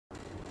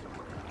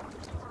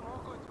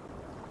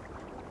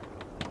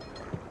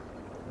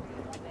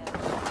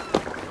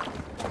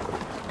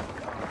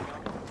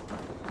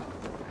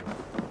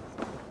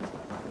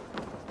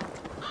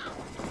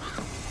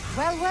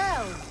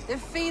well, the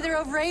feeder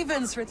of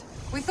ravens.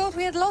 We thought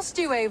we had lost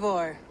you,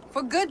 Eivor.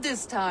 For good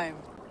this time.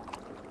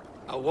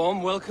 A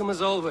warm welcome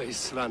as always,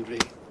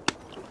 Svanri.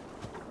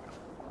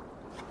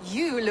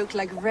 You look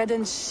like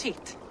reddened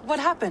shit. What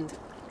happened?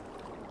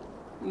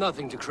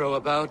 Nothing to crow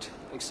about,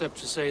 except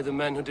to say the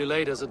men who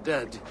delayed us are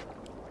dead.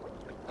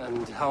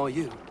 And how are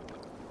you?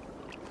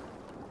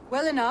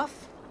 Well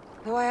enough.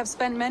 Though I have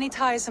spent many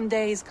tiresome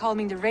days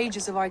calming the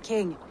rages of our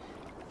king.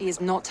 He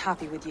is not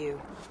happy with you.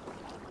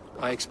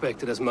 I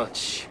expected as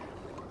much.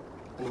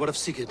 And what of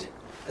Sigurd?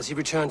 Has he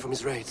returned from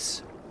his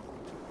raids?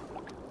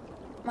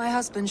 My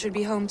husband should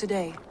be home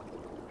today.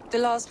 The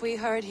last we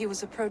heard, he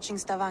was approaching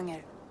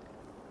Stavanger.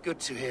 Good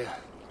to hear.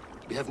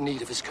 We have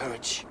need of his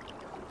courage.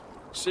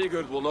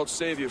 Sigurd will not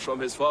save you from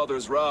his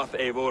father's wrath,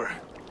 Eivor.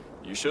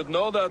 You should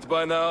know that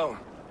by now.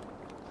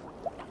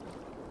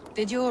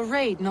 Did your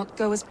raid not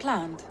go as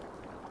planned?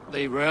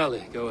 They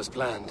rarely go as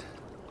planned.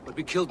 But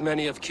we killed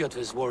many of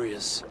Kjotve's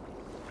warriors.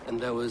 And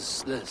there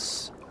was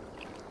this.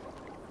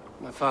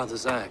 My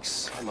father's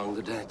axe among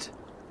the dead.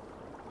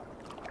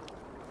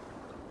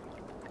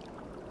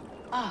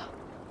 Ah.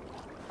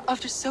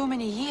 After so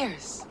many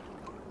years.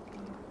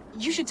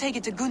 You should take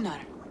it to Gunnar.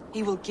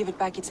 He will give it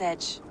back its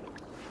edge.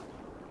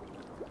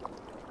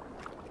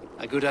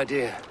 A good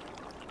idea.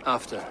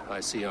 After I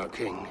see our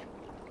king.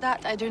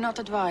 That I do not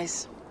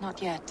advise.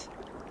 Not yet.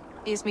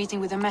 He is meeting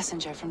with a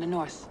messenger from the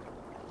north.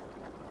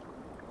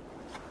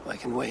 I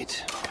can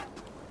wait.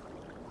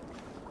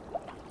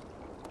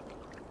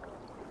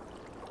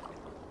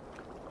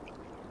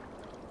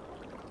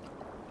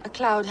 A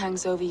cloud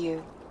hangs over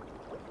you.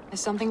 Is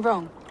something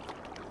wrong?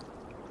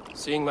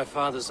 Seeing my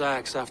father's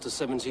axe after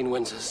 17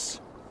 winters,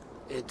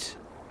 it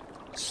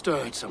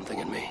stirred something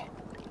in me.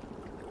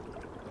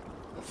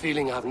 A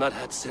feeling I've not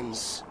had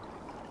since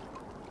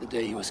the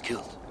day he was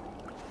killed.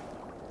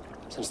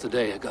 Since the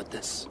day I got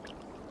this.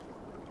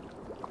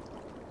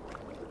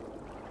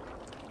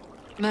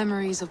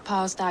 Memories of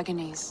past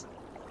agonies.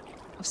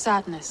 Of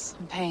sadness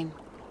and pain.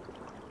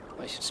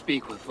 I should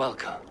speak with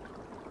Valka.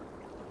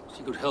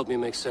 She could help me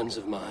make sense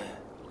of my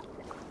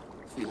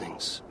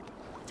feelings.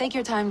 Take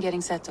your time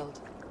getting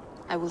settled.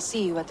 I will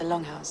see you at the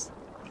Longhouse.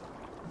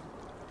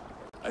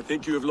 I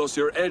think you have lost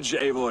your edge,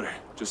 Eivor,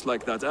 just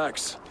like that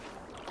axe.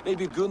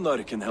 Maybe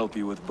Gunnar can help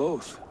you with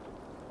both.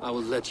 I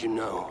will let you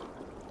know.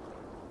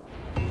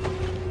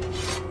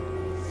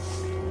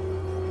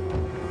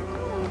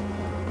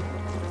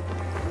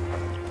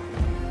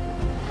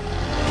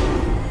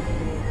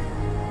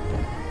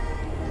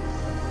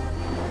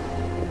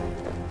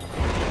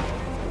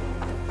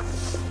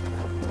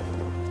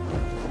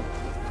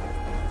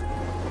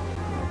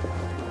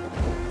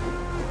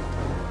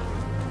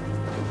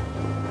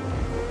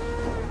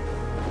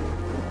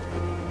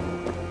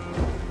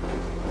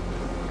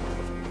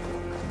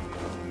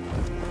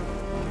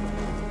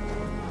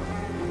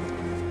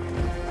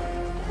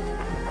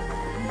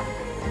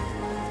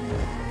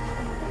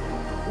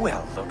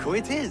 Well, look who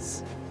it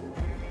is.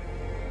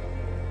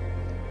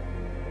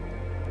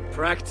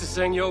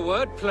 Practicing your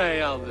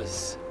wordplay,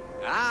 Albus.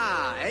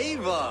 Ah,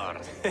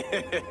 Eivor!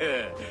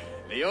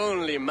 The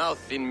only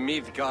mouth in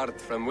Midgard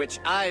from which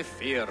I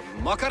fear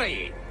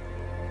mockery.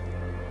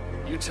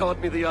 You taught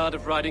me the art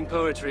of writing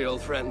poetry,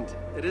 old friend.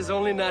 It is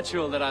only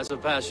natural that I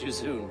surpass you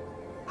soon.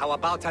 How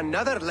about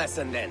another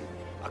lesson then?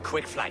 A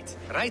quick flight.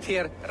 Right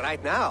here,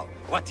 right now.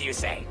 What do you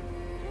say?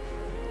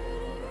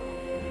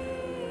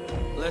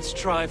 Let's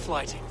try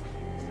flighting.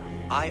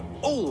 I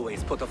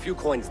always put a few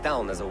coins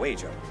down as a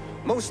wager.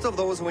 Most of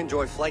those who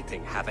enjoy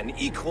flighting have an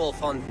equal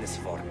fondness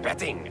for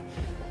betting.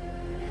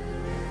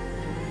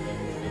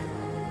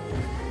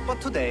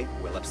 But today,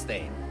 we'll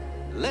abstain.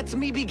 Let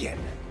me begin.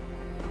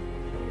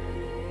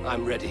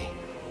 I'm ready.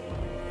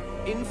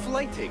 In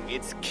flighting,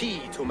 it's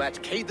key to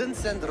match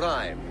cadence and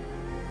rhyme.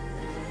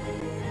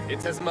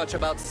 It's as much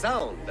about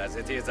sound as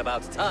it is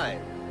about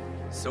time.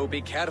 So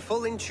be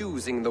careful in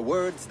choosing the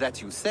words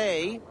that you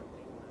say.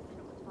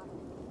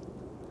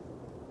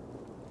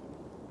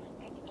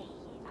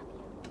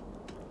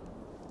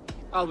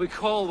 I'll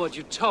recall what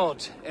you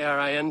taught ere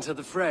I enter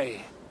the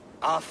fray.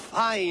 A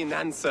fine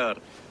answer.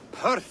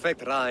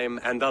 Perfect rhyme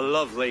and a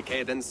lovely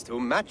cadence to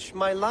match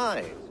my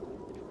line.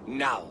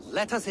 Now,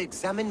 let us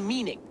examine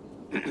meaning.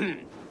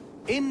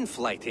 In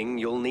flighting,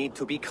 you'll need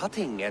to be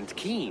cutting and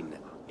keen.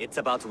 It's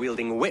about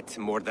wielding wit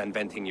more than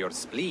venting your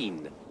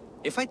spleen.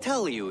 If I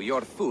tell you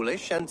you're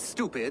foolish and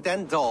stupid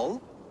and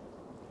dull,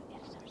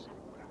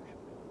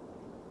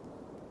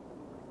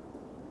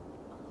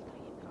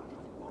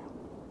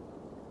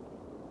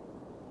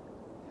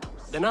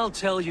 then I'll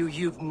tell you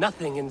you've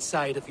nothing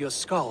inside of your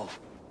skull.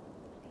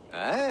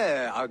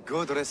 a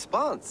good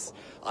response.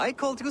 I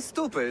called you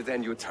stupid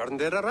and you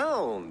turned it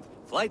around.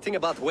 Flighting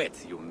about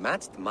wit, you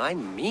matched my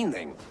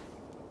meaning.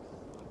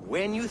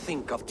 When you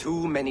think of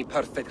too many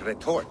perfect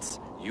retorts,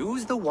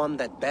 use the one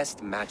that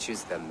best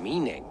matches the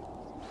meaning.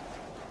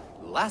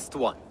 Last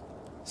one.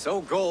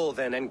 So go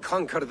then and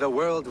conquer the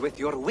world with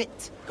your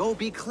wit. Go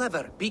be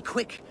clever, be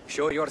quick,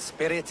 show your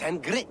spirit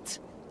and grit.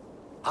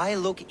 I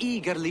look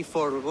eagerly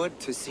forward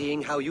to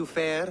seeing how you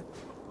fare.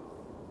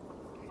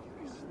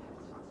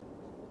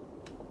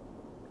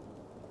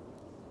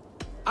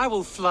 I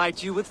will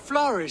flight you with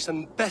flourish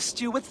and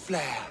best you with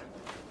flair.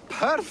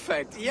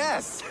 Perfect,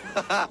 yes!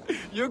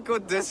 You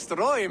could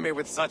destroy me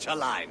with such a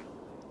line.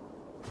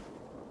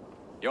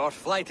 Your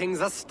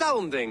flighting's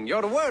astounding.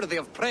 You're worthy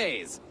of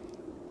praise.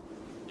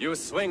 You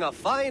swing a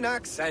fine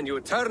axe and you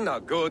turn a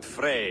good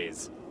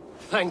phrase.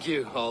 Thank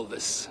you,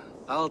 Alvis.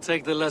 I'll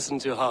take the lesson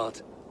to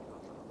heart.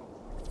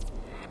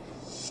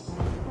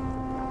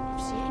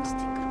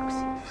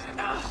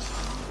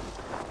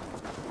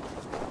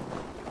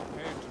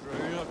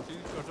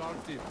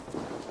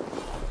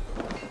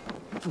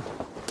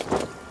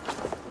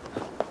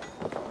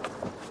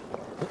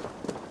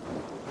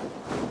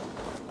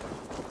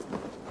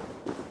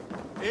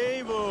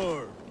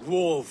 Eivor,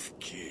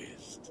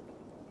 wolf-kissed.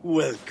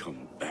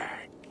 Welcome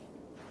back.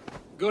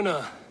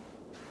 Gunnar,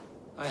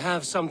 I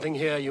have something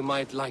here you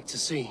might like to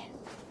see.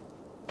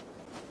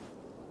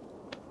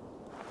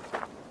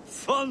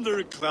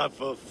 Thunderclap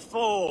of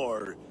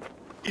Thor!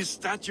 Is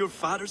that your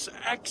father's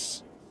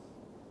axe?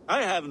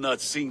 I have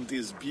not seen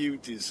this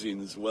beauty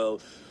since, well,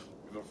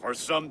 for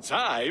some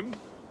time.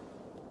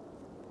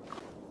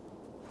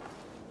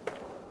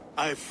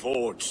 I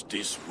forged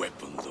this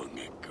weapon long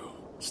ago.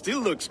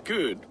 Still looks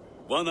good.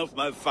 One of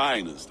my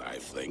finest, I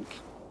think.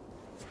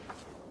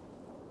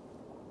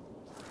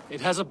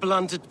 It has a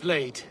blunted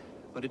blade,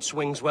 but it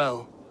swings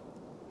well.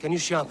 Can you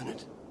sharpen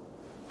it?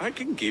 I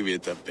can give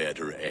it a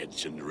better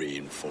edge and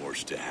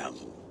reinforce the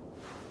handle.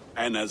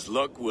 And as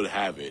luck would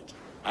have it,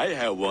 I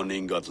have one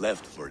ingot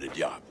left for the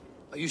job.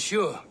 Are you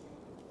sure?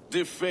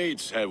 The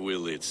fates have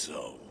willed it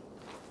so.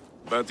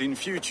 But in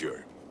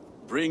future,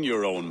 bring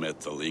your own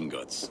metal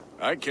ingots.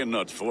 I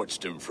cannot forge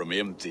them from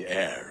empty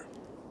air.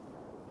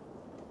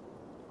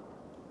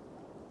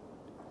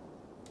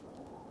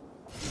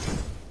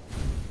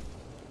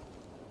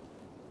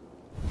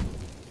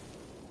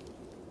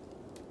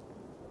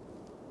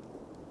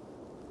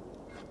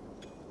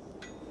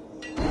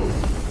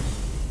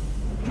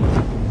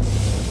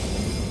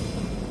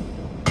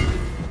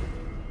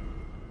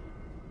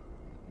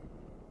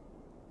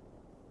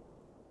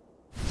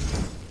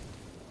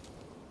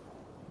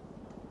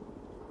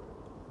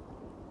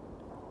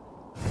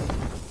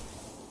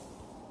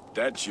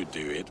 That should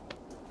do it.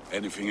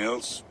 Anything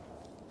else?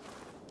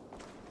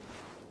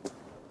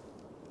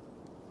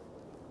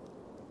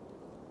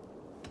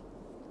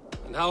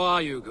 And how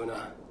are you,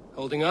 Gunnar?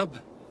 Holding up?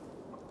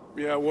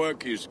 Yeah,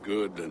 work is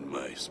good and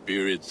my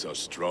spirits are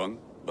strong,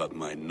 but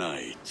my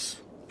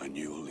nights are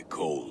newly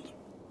cold.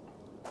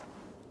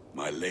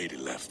 My lady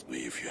left me,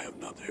 if you have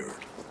not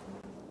heard.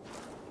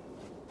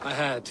 I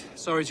had.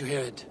 Sorry to hear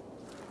it.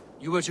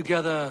 You were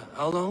together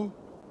how long?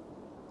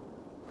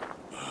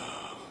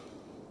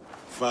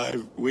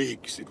 5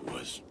 weeks it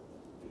was.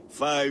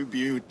 5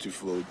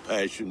 beautiful,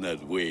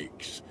 passionate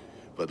weeks.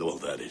 But all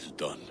that is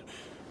done.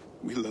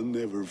 Will I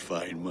never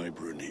find my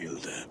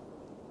Brunhilde?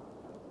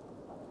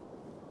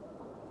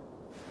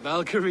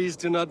 Valkyries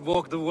do not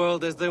walk the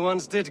world as they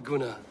once did,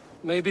 Gunnar.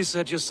 Maybe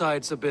set your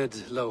sights a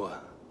bit lower.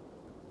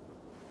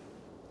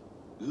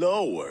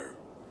 Lower?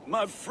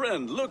 My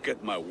friend, look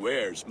at my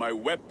wares, my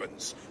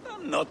weapons.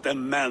 I'm not a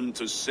man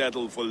to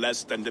settle for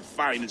less than the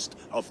finest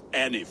of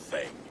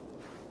anything.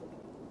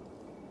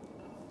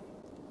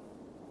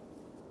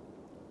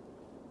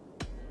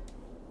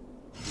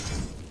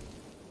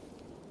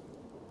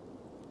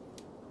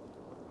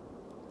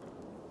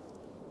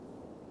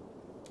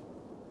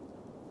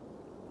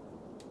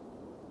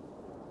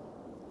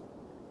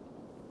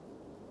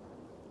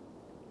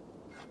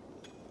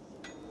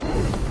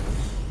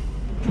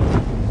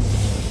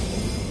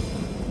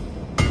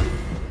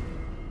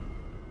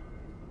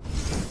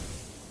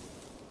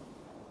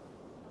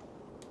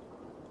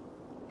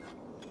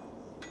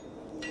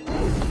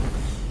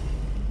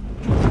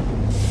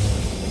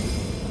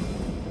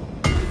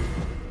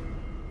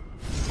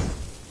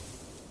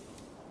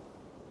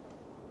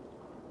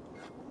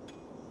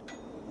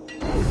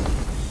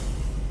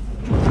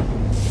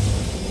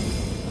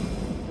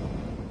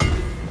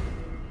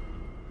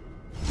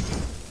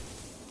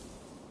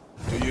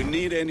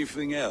 Need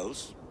anything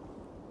else?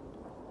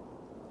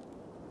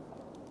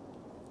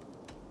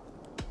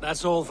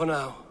 That's all for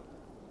now.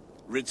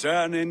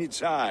 Return any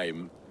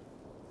time.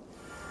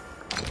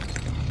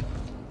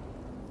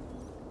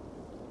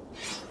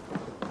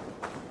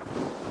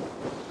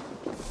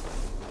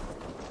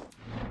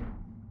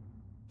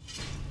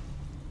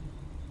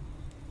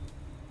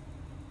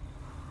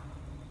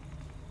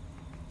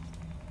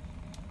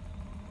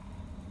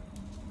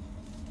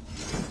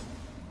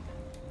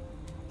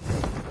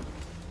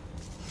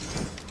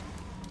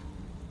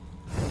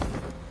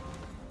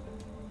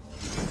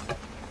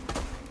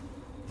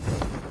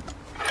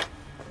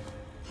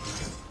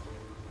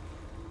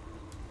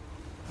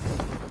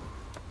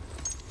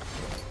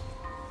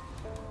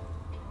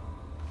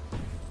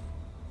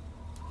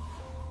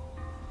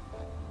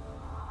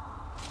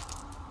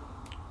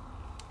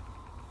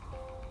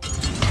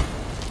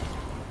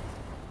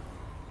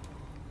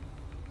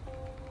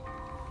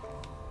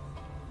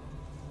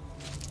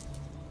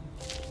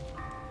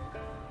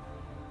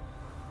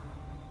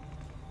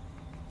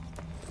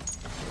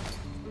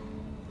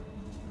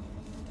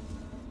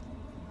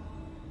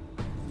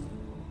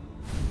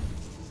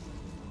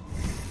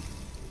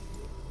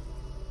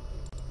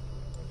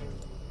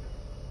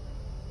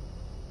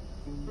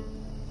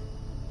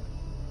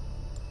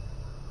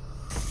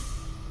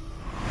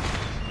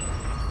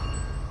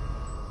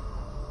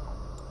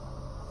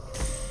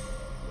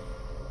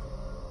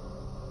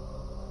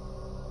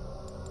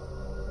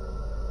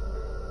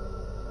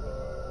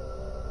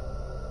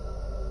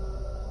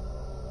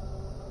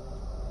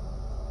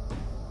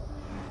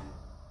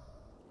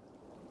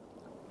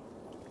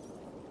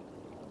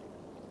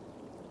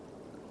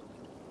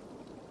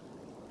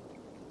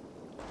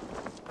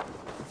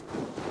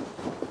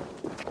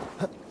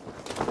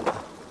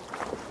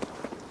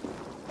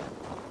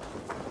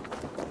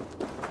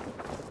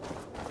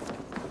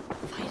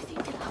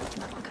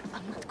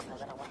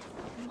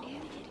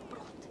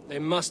 They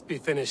must be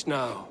finished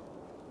now.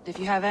 If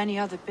you have any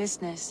other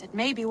business, it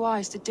may be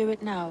wise to do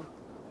it now.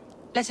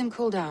 Let him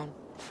cool down.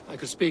 I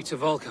could speak to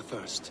Volker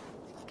first.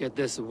 Get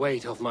this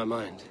weight off my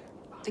mind.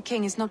 The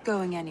king is not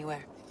going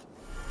anywhere.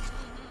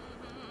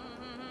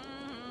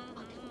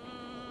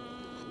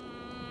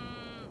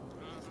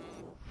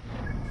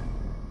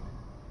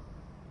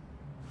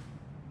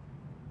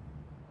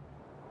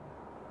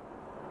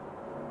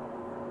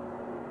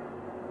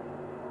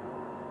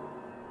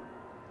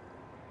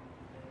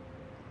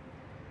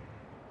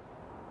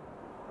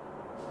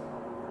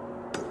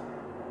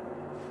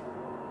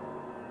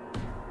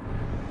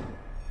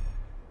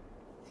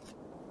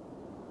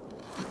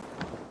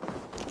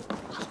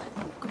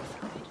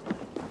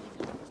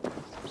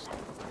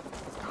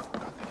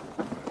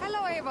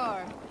 Hello,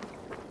 Eivor.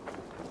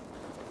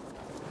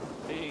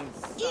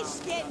 Is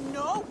there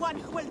no one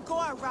who will go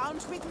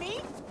around with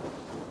me?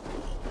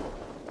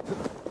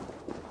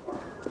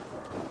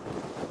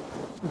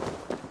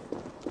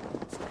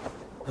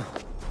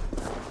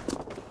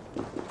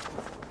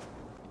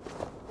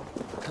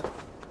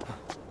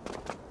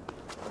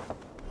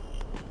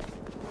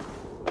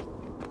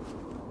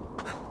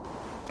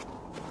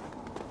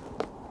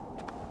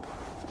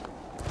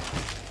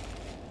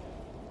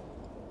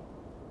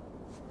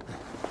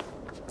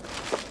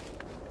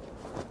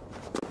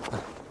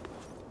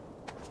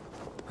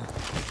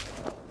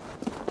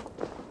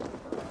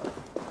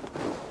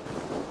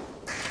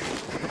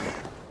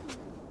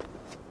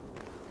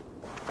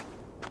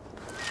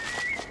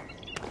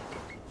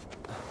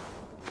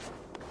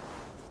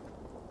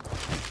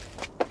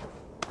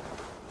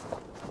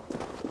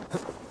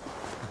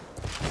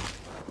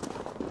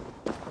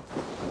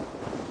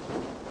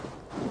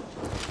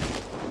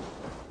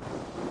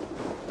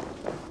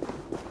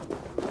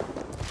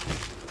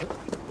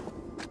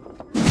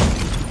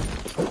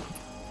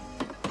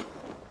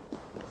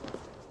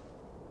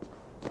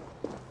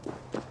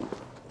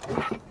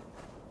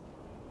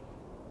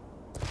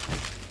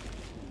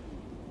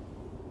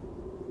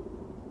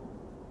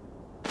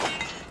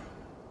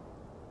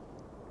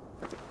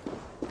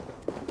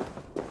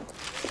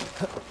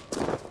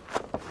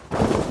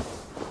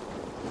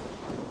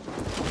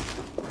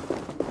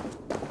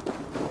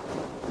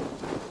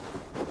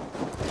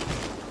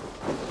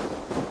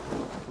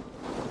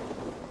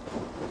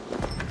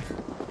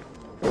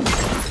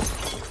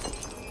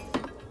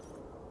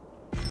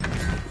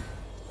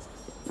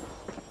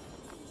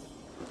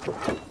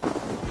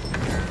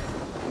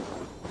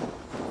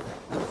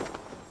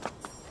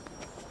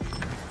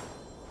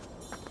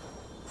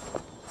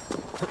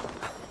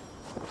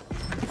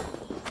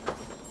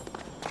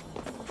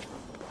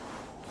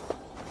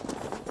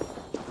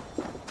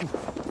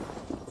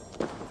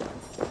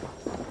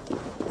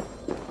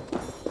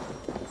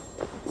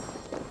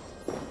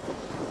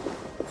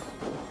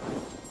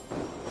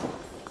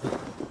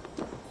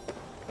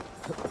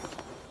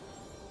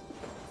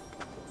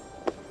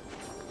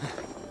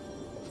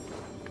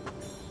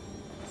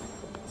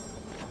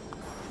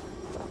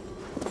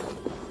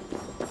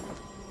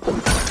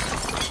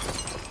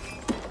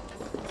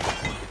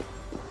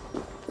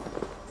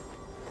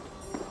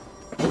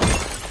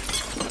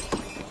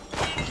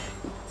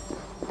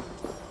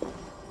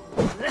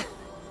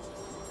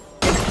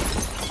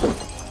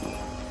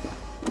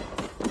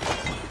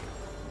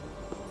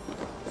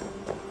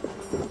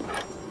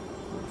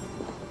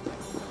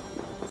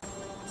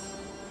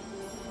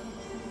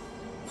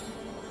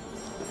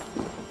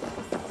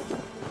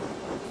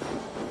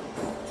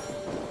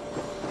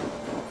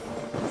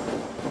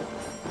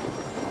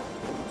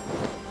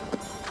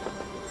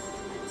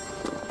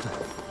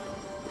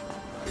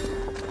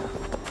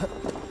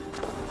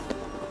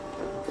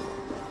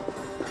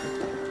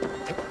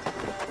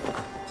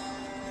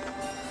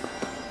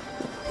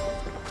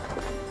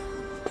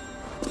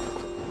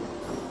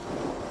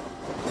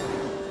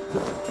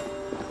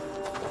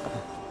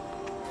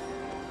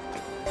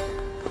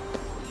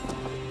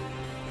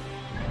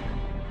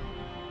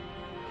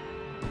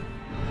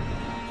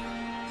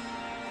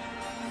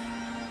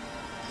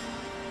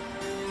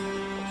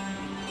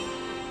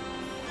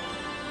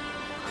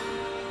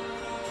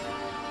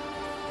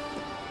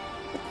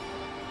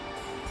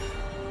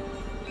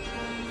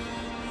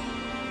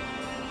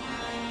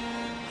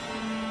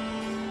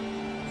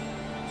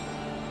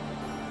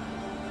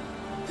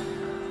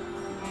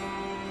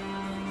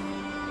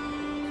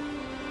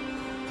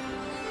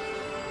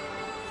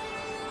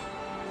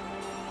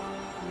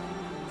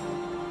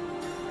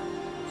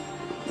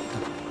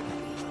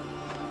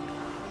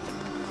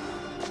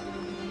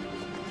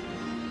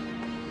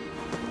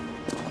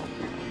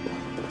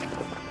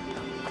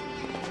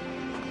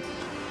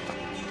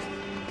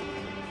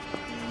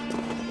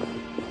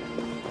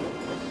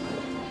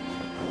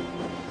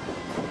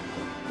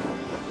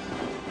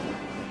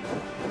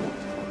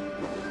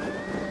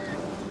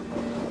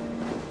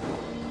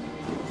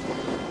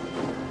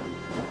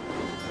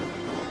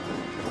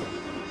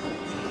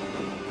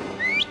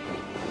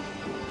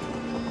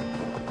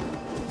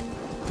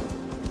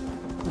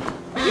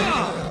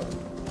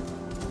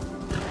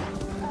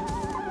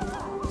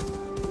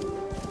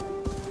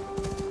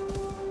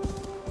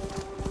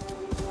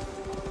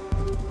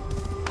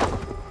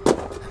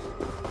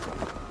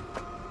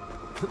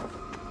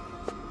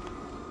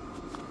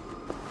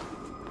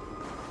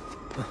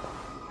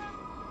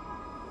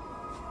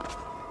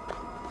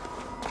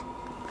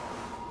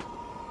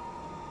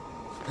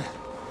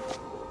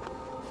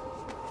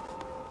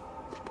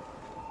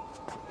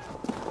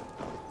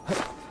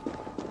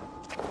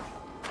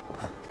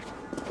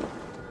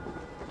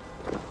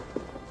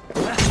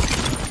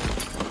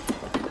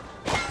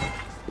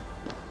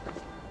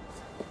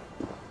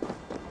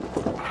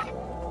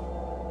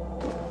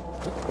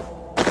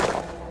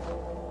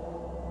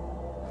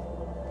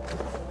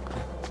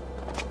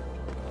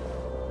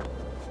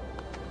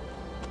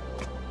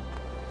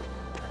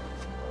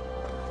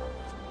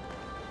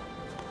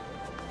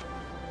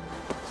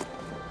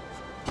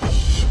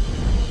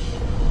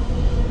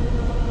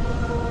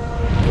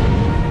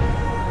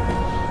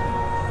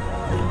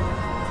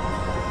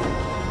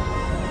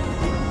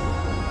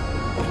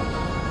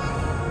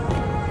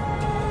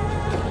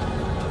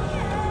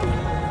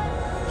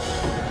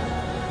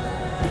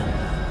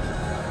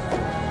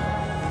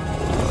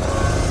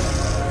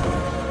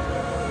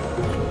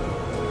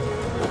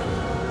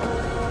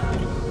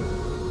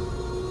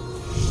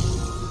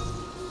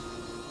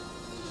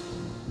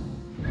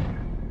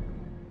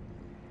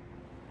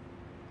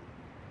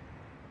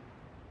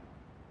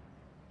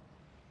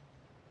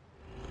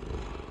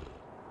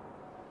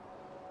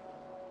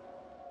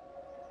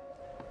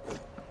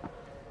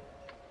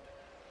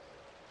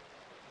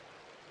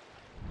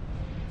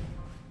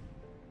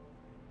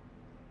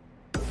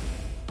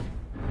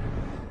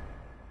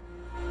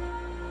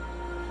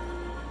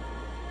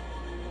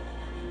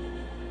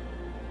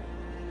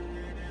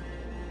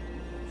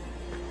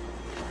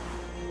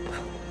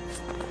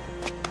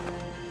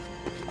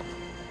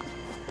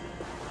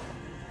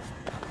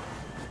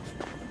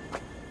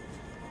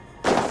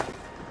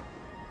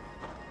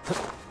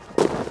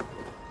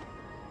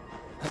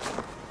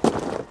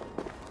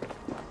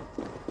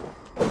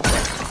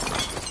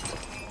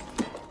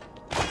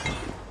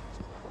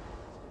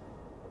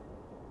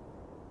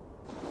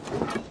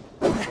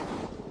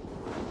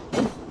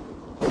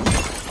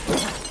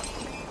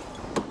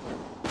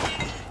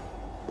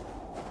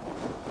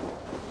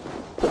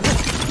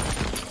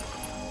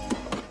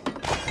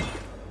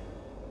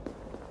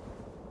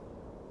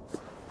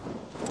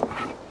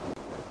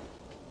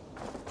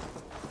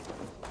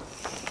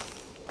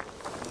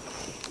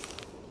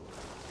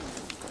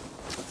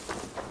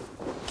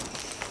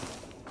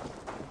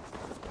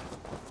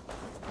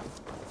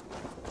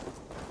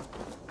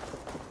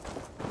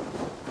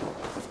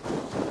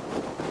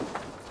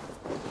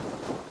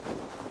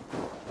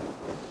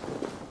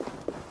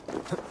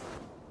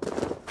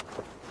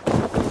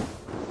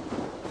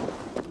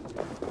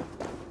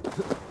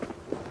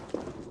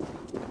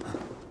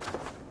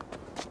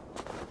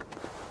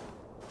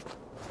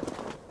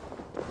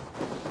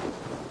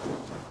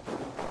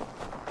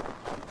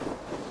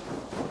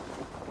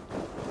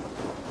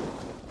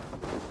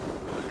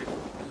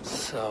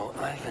 So,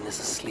 Ivan is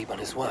asleep on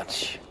his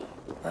watch.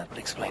 That would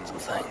explain some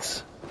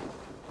things.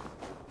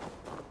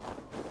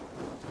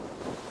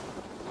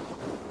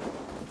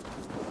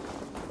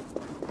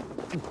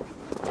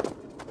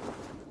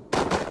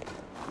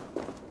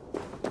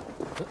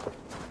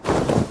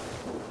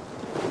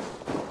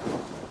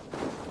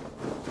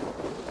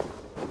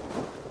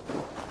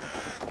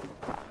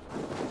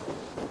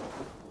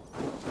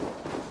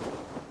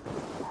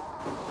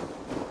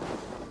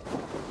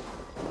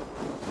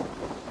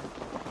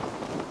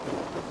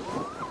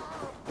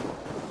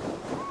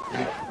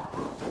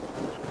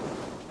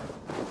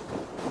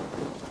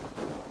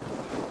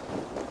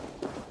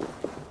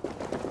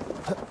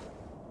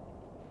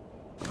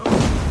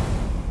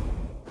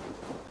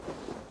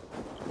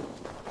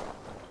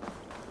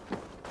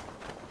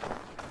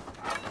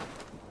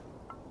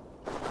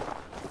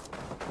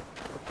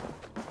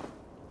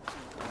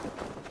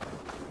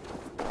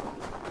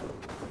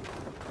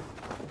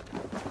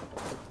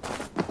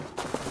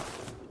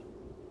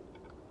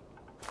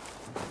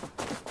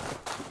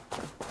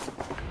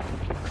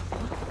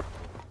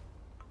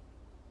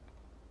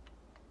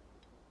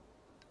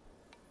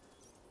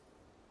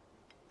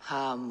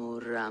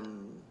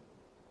 Hamuram.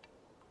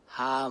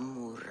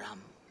 Hamuram.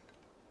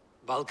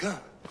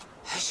 Valka?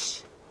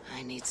 Hush!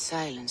 I need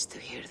silence to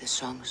hear the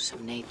songs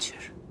of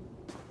nature.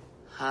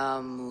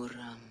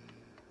 Hamuram.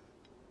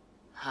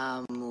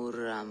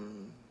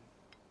 Hamuram.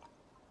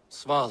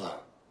 Svala.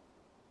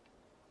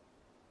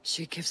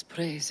 She gives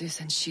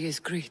praises and she is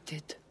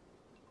greeted.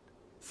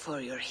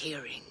 For your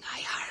hearing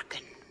I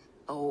hearken,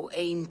 O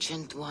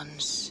ancient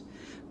ones,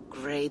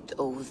 great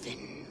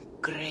Odin,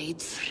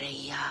 great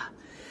Freya.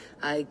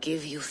 I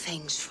give you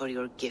thanks for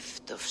your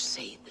gift of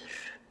Seidr.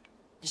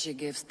 She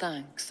gives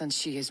thanks and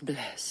she is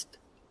blessed.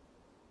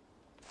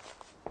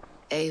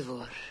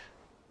 Eivor,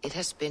 it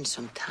has been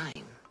some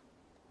time.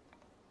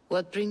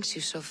 What brings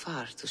you so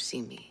far to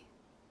see me?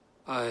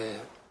 I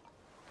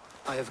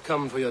have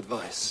come for your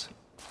advice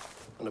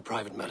on a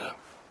private matter.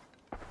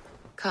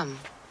 Come.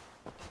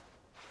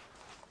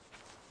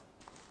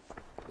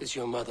 Is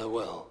your mother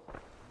well?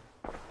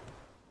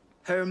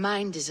 Her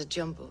mind is a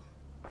jumble.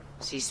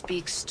 She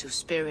speaks to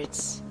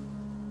spirits.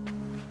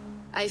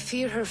 I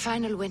fear her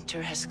final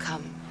winter has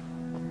come,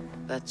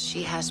 but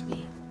she has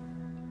me.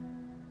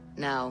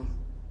 Now,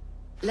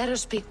 let her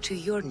speak to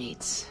your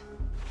needs.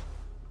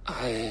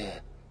 I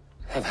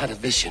have had a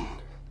vision.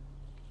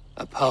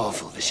 A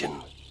powerful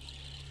vision.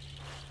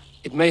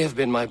 It may have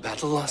been my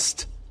battle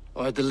lust,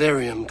 or a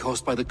delirium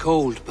caused by the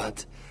cold,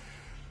 but...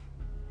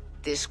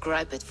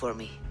 Describe it for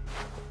me.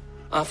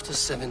 After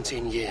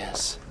 17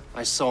 years,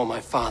 I saw my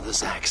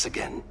father's axe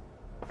again.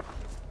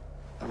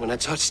 And when I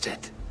touched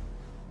it,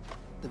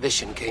 the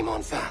vision came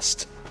on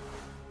fast.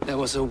 There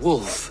was a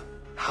wolf,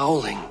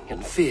 howling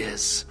and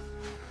fierce,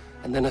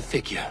 and then a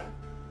figure.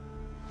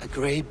 A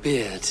grey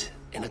beard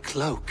in a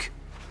cloak,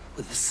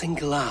 with a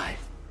single eye.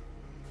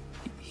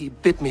 He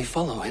bid me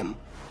follow him.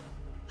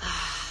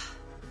 Ah,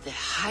 the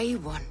High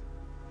One.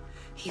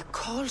 He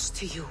calls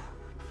to you.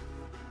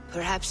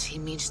 Perhaps he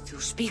means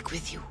to speak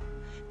with you,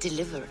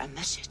 deliver a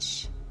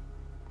message.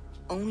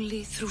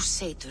 Only through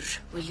Seidr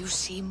will you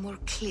see more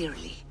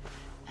clearly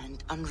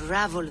and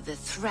unravel the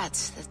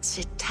threads that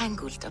sit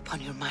tangled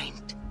upon your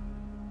mind.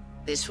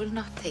 This will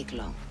not take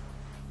long.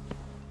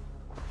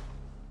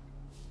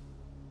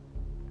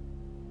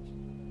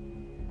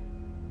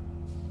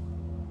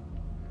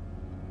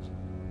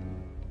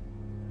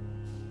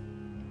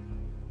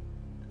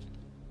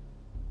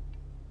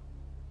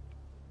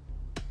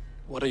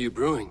 What are you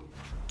brewing?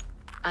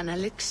 An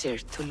elixir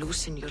to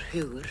loosen your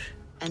huer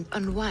and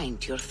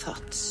unwind your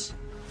thoughts.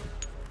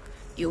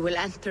 You will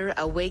enter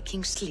a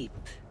waking sleep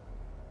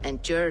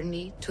and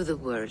journey to the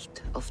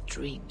world of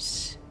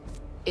dreams.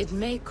 It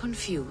may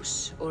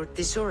confuse or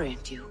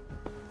disorient you,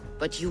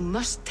 but you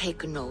must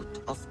take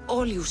note of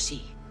all you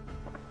see.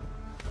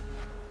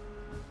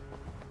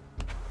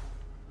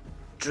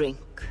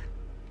 Drink.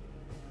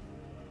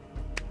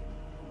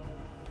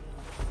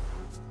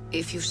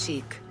 If you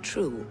seek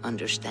true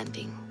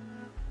understanding.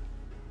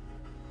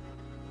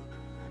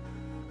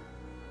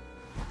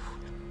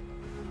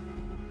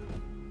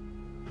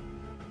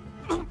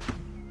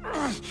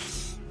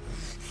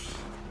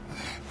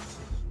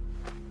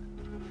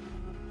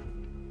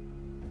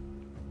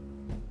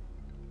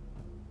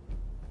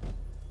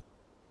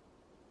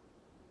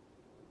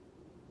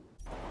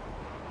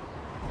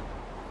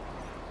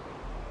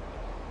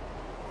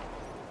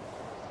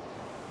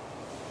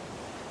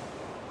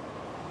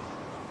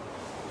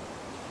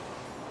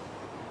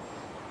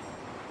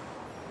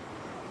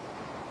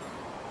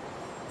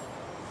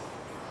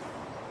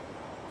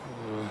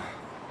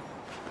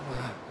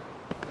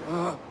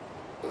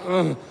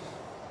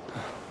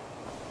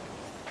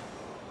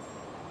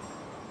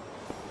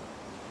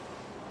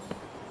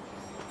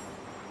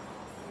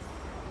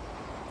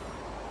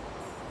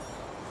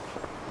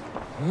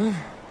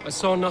 I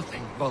saw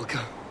nothing,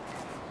 Valka.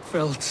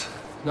 Felt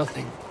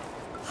nothing.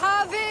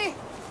 Javi!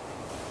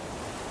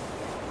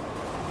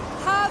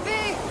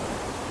 Javi!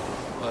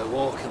 I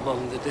walk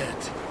among the dead.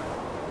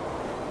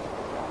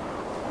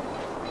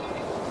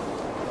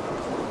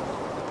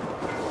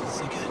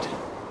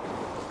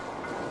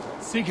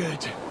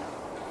 Sigurd!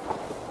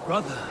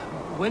 Brother,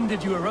 when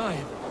did you arrive?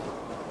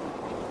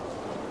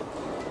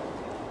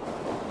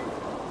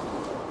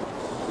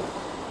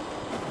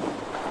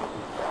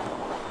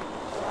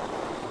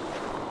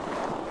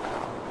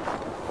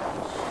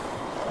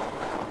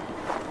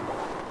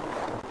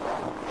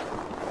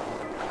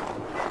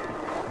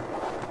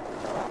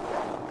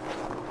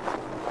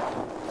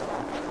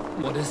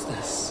 What is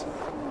this?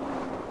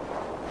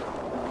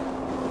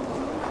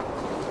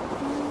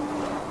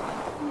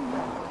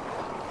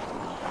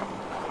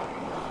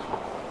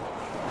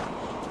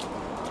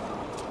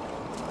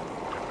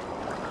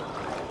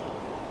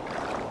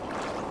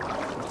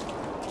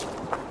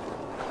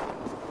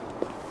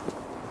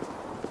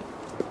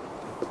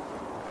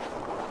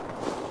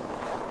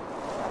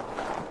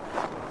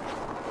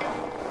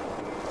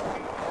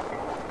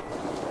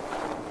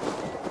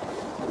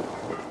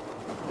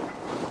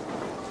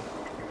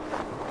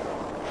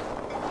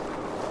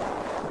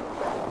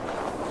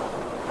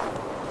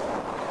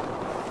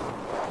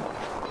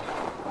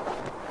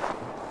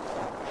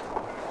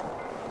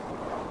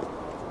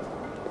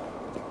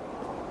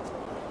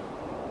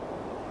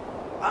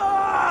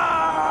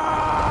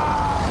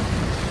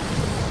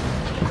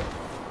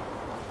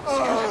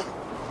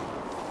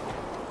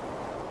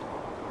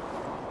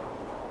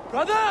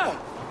 Brother!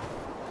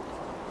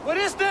 What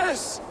is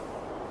this?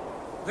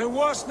 There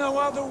was no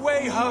other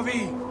way,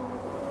 Javi.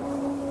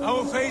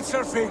 Our fates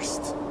are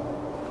fixed.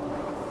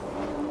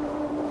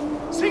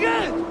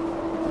 Sigurd!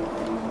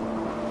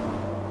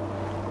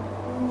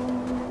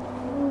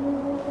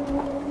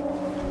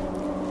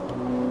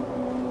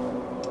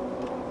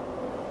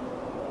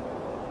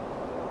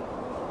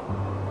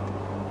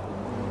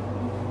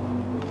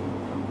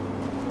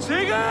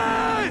 Sigurd!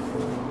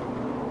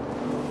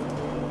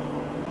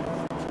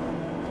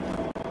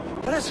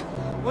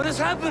 What has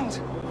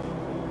happened?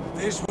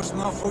 This was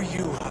not for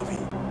you,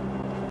 Javi.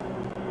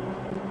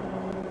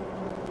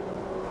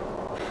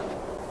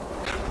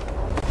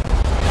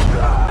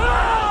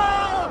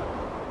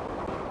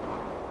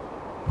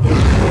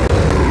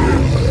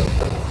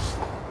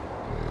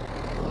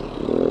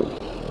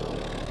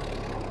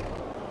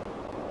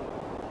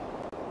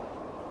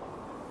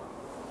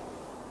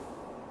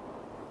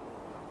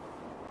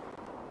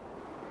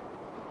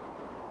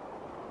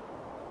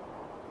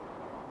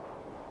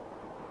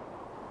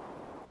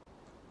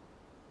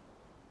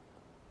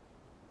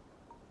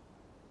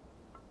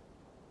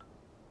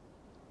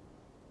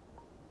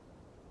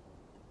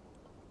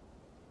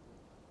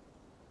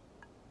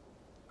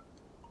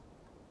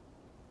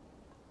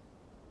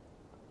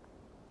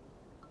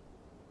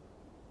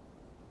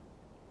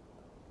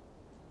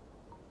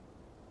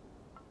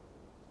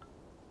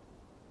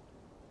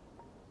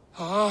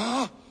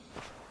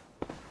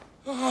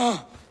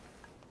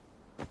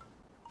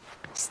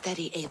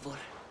 Steady, Eivor.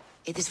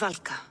 It is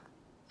Valka.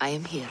 I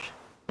am here.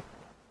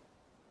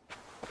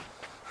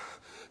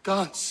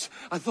 Gods,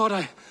 I thought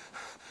I...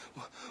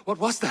 What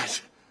was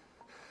that?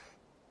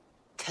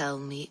 Tell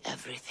me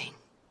everything.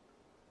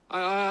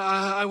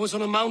 I was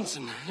on a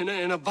mountain,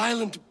 in a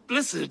violent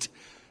blizzard,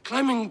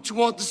 climbing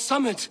toward the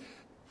summit,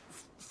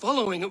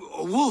 following a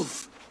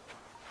wolf.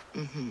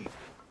 Mm-hmm.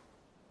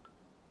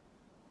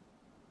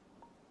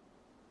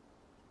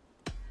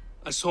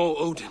 I saw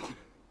Odin,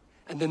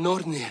 and the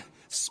Nornir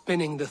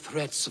spinning the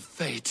threads of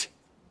fate.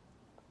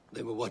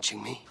 They were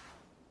watching me.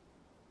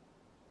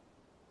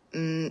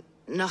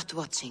 Not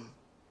watching.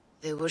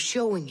 They were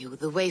showing you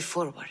the way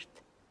forward.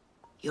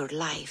 Your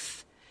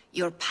life,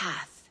 your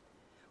path,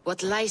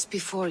 what lies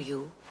before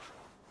you,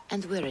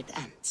 and where it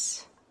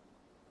ends.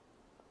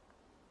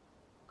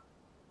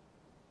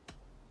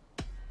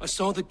 I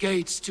saw the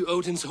gates to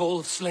Odin's Hall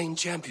of Slain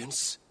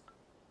Champions.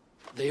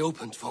 They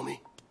opened for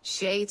me.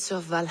 Shades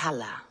of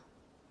Valhalla,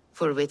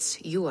 for which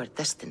you are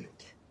destined.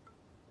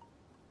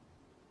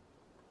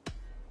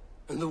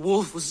 And the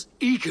wolf was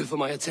eager for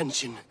my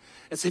attention,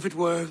 as if it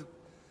were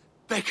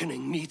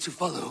beckoning me to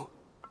follow.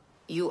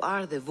 You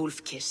are the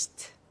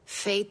wolf-kissed,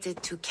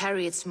 fated to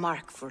carry its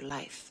mark for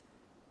life.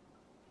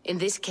 In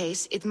this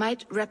case, it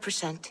might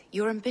represent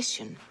your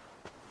ambition,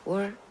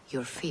 or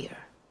your fear.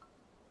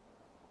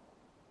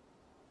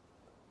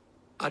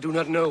 I do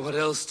not know what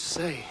else to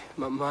say.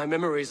 My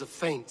memories are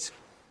faint,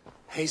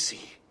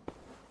 hazy.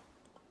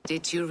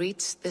 Did you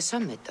reach the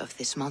summit of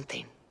this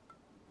mountain?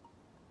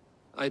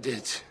 I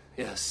did,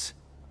 yes.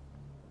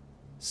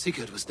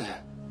 Sigurd was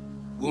there,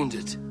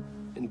 wounded,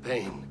 in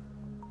pain.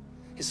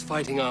 His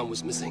fighting arm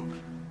was missing.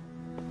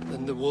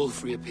 Then the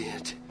wolf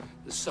reappeared,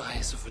 the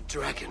size of a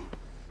dragon,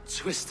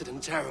 twisted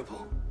and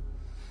terrible.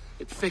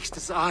 It fixed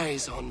its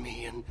eyes on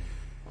me and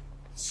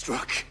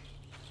struck.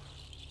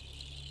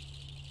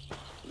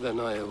 Then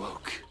I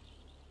awoke.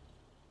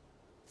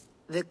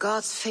 The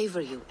gods favor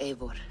you,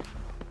 Eivor.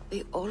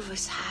 They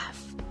always have.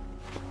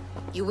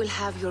 You will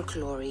have your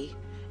glory,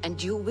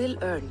 and you will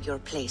earn your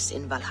place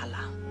in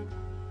Valhalla.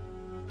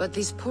 But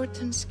these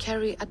portents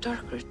carry a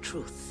darker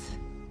truth.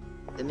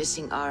 The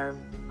missing arm,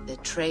 the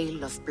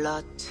trail of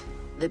blood,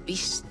 the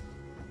beast.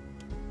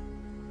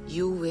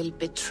 You will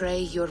betray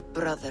your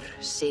brother,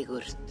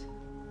 Sigurd.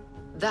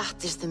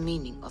 That is the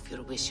meaning of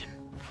your vision.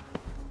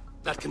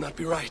 That cannot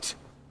be right.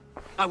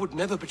 I would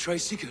never betray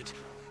Sigurd.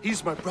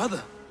 He's my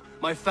brother,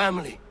 my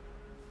family.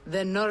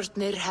 The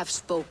Nornir have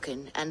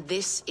spoken, and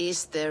this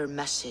is their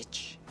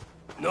message.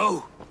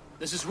 No,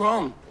 this is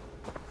wrong.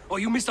 Or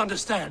you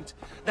misunderstand.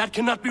 That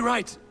cannot be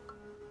right.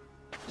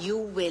 You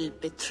will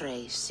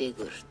betray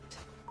Sigurd.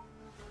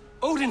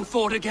 Odin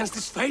fought against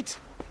his fate.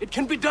 It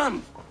can be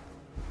done.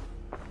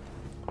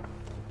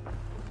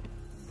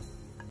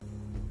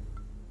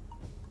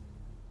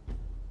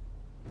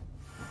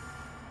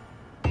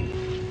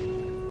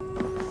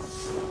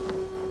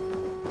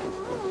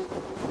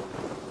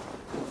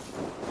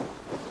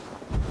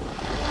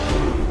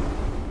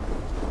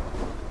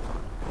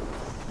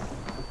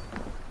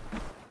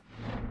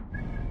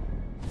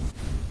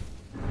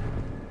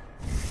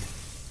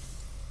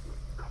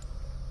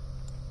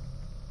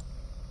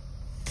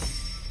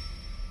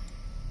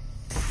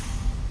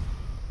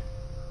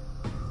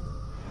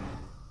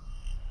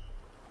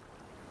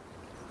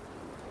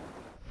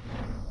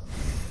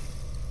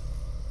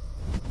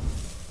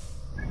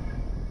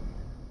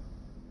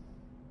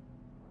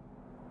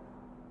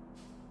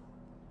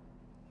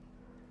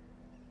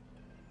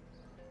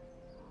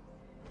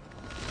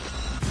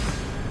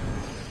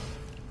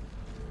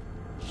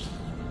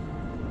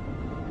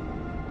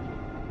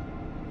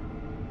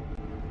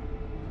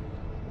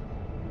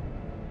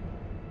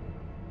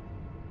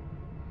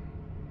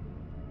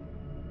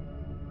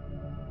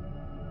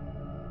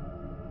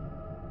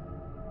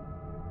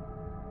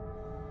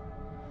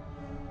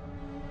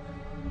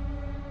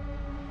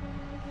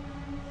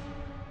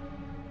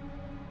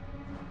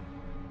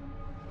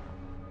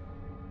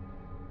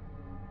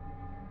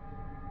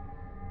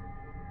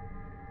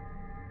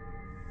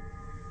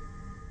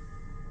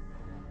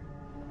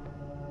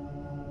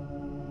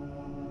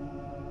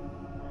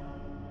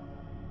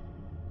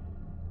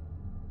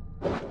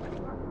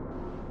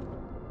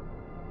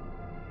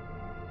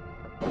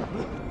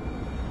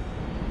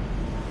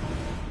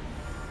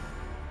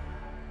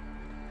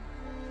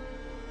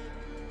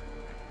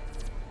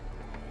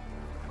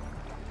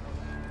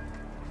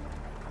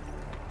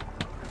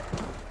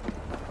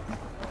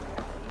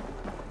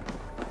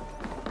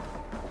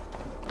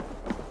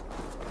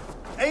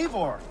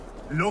 Eivor!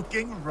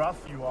 Looking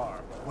rough you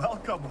are.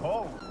 Welcome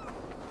home.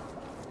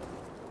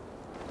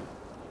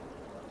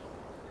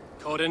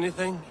 Caught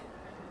anything?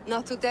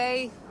 Not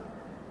today.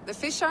 The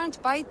fish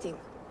aren't biting.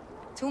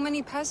 Too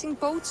many passing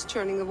boats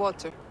churning the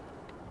water.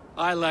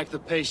 I lack the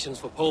patience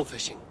for pole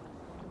fishing.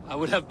 I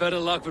would have better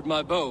luck with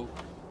my bow.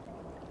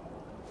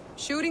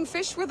 Shooting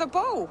fish with a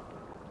bow.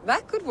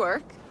 That could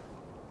work.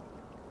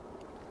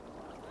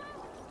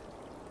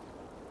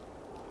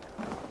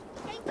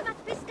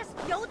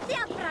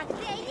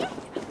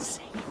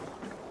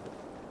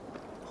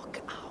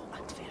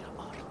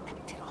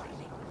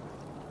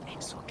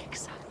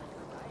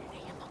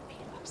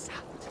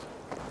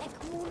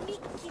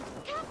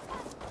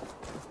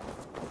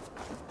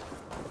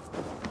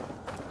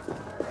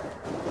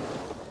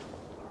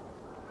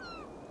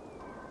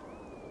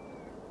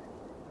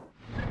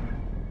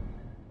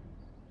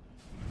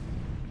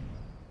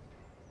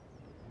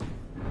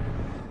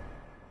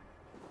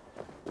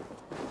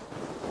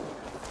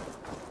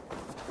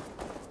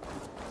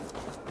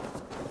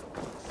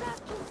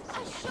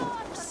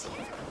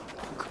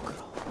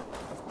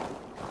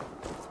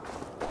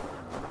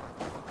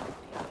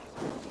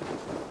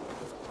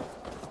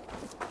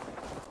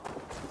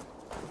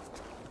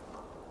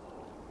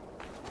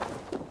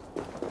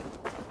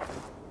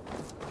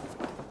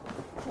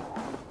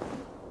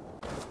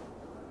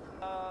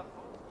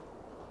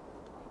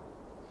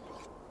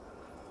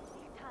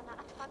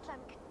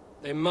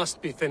 They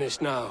must be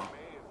finished now.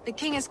 The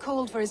king has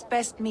called for his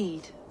best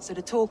mead, so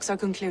the talks are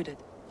concluded.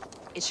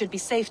 It should be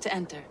safe to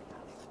enter.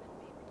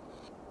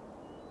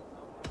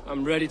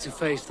 I'm ready to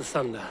face the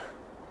thunder.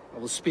 I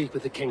will speak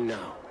with the king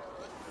now.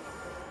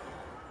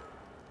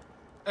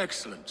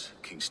 Excellent,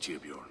 King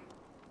Styrbjorn.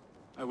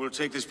 I will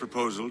take this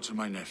proposal to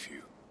my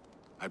nephew.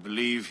 I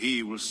believe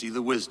he will see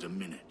the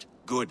wisdom in it.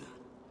 Good.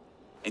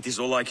 It is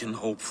all I can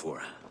hope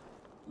for.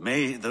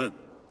 May the...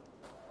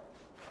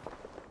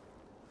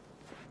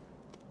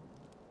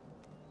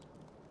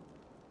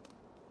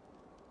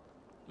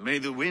 May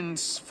the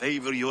winds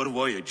favor your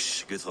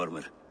voyage,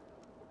 Guthormr.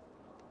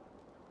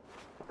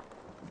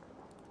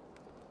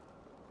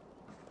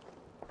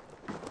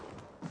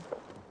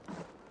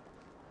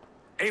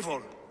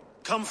 Eivor,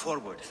 come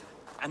forward,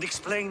 and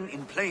explain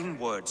in plain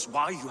words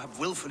why you have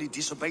willfully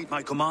disobeyed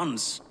my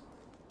commands.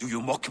 Do you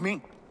mock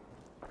me?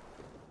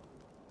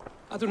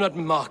 I do not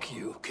mock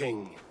you,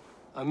 King.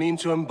 I mean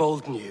to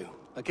embolden you,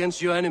 against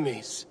your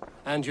enemies,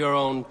 and your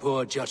own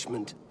poor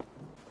judgment.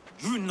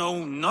 You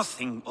know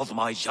nothing of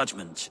my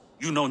judgment.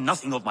 You know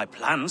nothing of my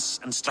plans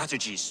and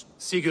strategies.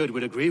 Sigurd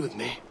would agree with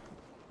me.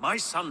 My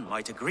son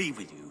might agree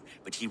with you,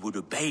 but he would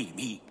obey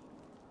me.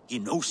 He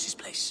knows his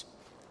place.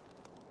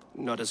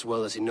 Not as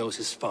well as he knows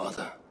his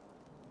father.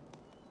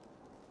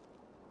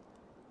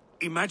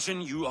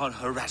 Imagine you are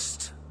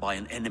harassed by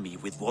an enemy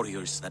with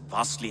warriors that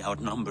vastly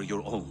outnumber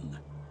your own.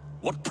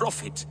 What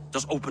profit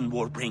does open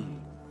war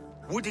bring?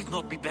 Would it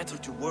not be better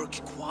to work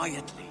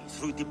quietly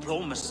through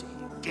diplomacy,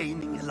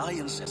 gaining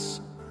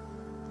alliances?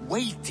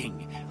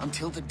 Waiting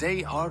until the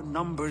day our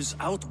numbers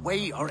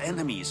outweigh our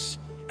enemies,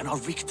 and our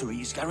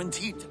victory is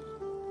guaranteed.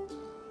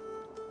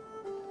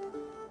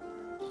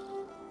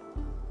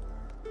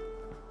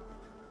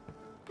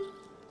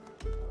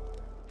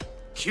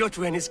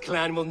 Kjotve and his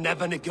clan will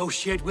never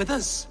negotiate with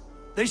us.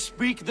 They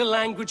speak the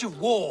language of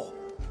war,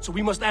 so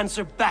we must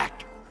answer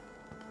back.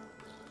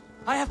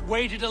 I have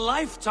waited a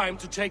lifetime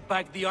to take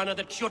back the honor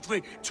that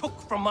Kjotve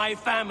took from my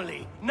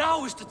family.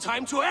 Now is the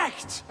time to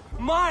act!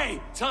 My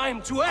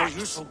time to act! Are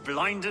you so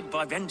blinded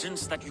by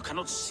vengeance that you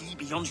cannot see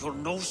beyond your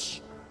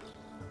nose?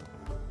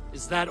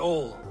 Is that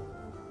all?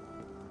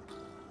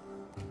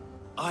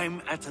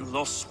 I'm at a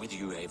loss with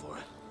you, Eivor.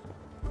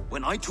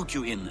 When I took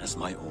you in as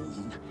my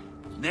own,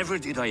 never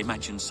did I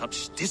imagine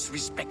such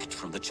disrespect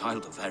from the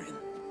child of Varin.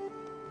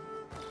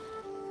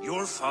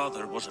 Your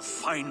father was a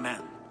fine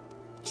man.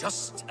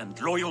 Just and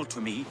loyal to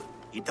me,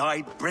 he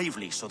died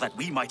bravely so that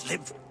we might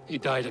live. He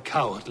died a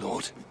coward,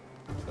 Lord.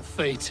 A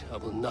fate I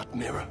will not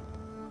mirror.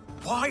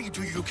 Why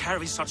do you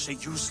carry such a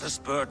useless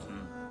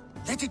burden?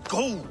 Let it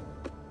go!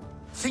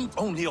 Think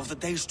only of the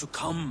days to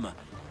come,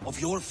 of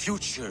your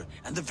future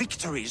and the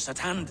victories at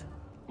hand.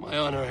 My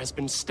honor has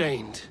been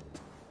stained.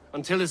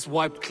 Until it's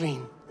wiped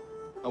clean,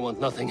 I want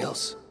nothing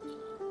else.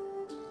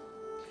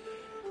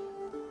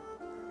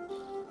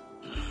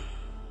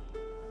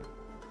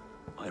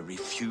 I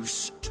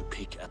refuse to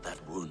pick at that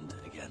wound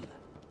again.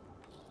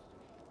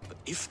 But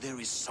if there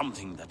is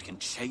something that can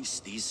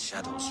chase these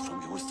shadows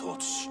from your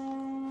thoughts...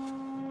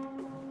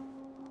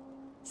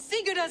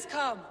 Sigurd has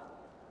come!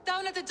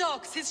 Down at the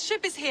docks, his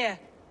ship is here!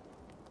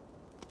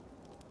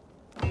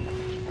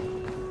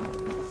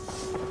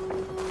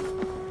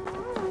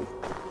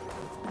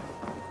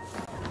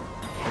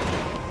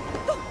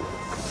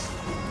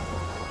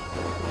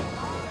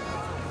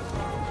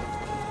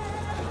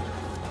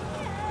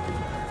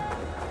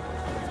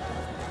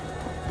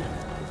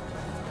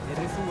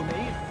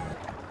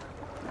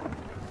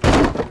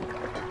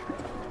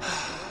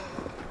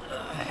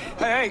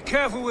 Hey,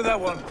 careful with that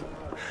one.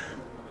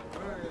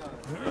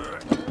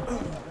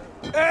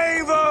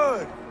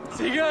 Eivor!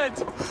 Sigurd!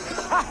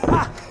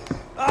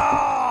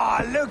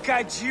 Ah, look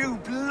at you,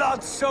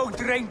 blood-soaked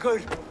drinker.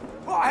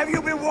 What have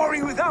you been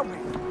worrying without me?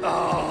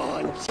 Oh,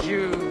 and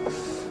you,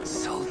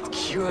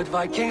 salt-cured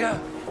Vikinger.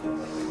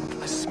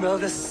 I smell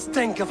the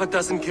stink of a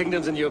dozen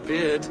kingdoms in your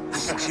beard.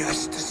 It's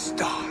just a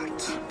start.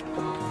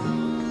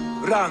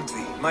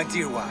 Randvi, my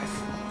dear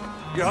wife,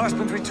 your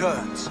husband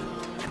returns.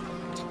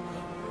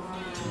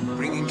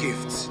 Bringing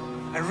gifts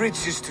and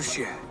riches to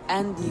share.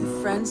 And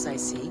new friends, I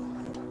see.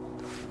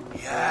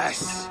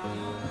 Yes.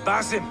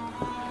 Basim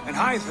and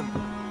Hytham.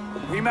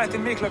 We met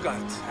in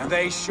Miklagard, and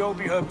they showed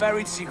me her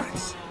buried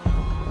secrets.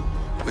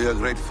 We are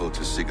grateful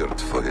to Sigurd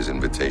for his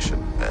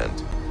invitation,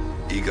 and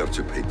eager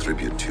to pay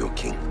tribute to your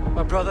king.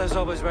 My brother is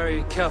always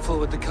very careful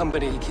with the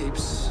company he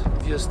keeps.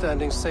 If you're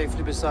standing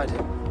safely beside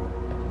him,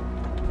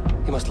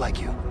 he must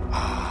like you.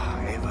 Ah,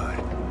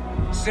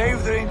 Eivor.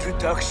 Save their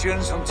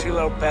introductions until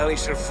our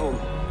bellies are full.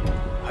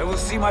 I will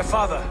see my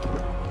father.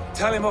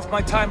 Tell him of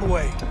my time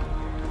away.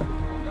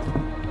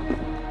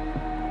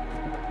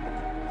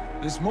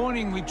 This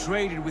morning we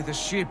traded with a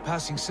ship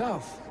passing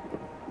south.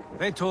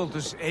 They told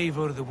us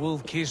Eivor the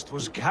Wolf-Kissed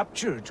was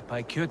captured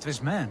by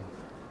Kjotve's men.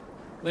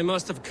 They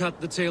must have cut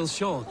the tale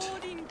short.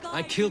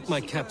 I killed my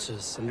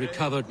captors and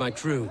recovered my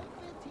crew.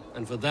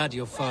 And for that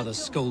your father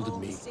scolded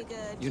me.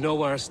 You know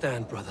where I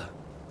stand, brother.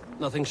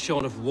 Nothing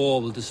short of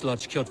war will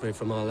dislodge Kjotve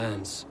from our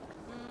lands.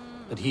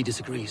 But he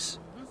disagrees.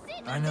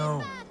 I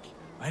know.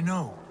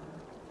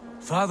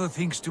 Father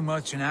thinks too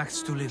much and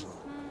acts too little.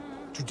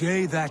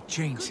 Today that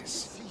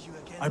changes.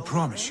 I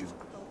promise you.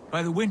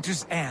 By the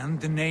winter's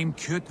end, the name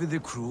Kjotve the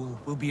Cruel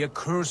will be a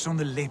curse on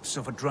the lips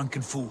of a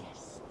drunken fool.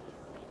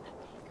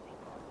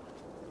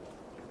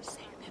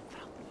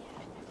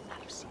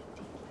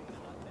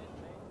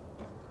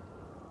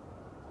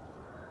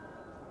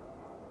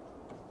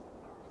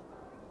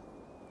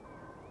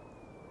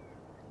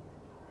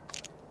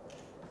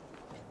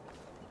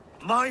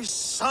 My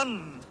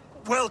son!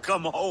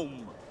 Welcome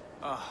home!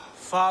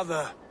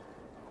 Father.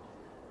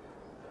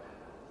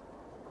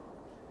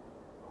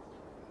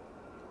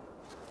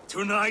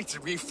 Tonight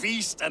we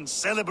feast and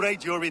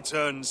celebrate your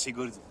return,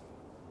 Sigurd.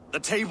 The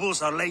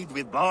tables are laid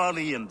with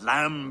barley and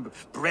lamb,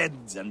 bread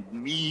and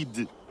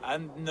mead.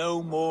 And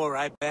no more,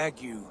 I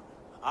beg you.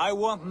 I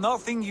want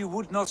nothing you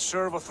would not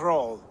serve a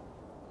thrall.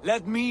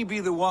 Let me be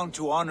the one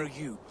to honor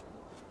you.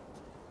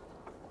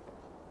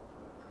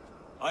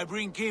 I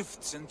bring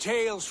gifts and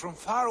tales from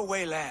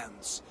faraway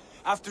lands.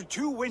 After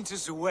 2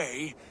 winters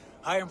away,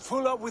 I am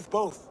full up with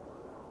both.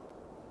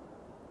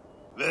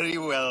 Very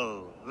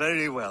well,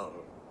 very well.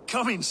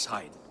 Come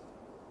inside.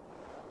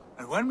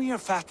 And when we are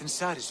fat and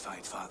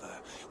satisfied, Father,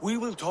 we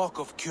will talk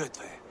of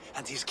Kjotve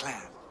and his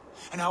clan,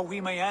 and how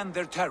we may end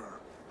their terror,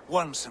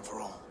 once and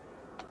for all.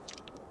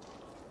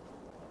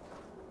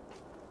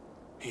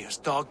 He has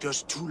dogged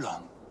us too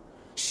long.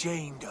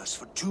 chained us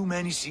for too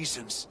many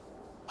seasons.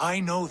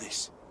 I know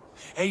this.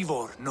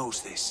 Eivor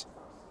knows this.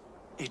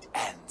 It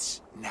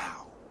ends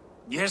now.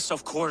 Yes,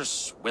 of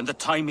course, when the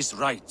time is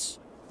right.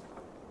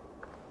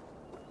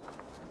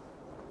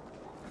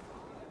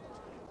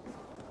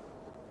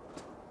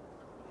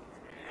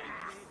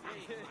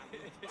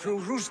 Through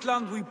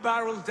Rusland we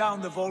barreled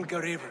down the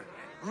Volga River,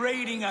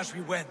 raiding as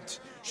we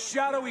went.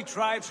 Shadowy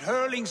tribes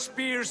hurling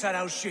spears at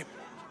our ship.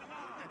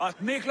 At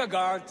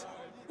Miklagard,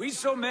 we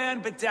saw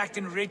men bedecked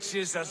in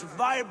riches as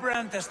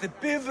vibrant as the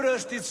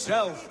Bifrost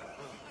itself.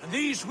 And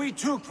these we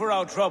took for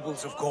our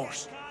troubles, of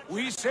course.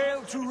 We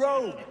sailed to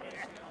Rome,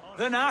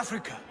 then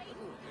Africa,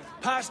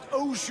 past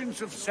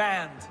oceans of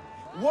sand,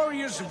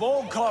 warriors of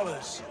all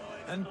colors,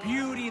 and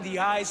beauty the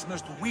eyes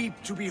must weep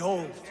to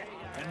behold.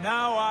 And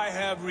now I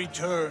have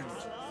returned,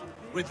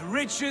 with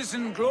riches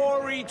and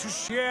glory to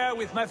share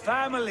with my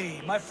family,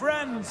 my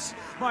friends,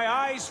 my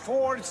eyes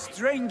forged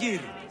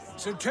Strengir.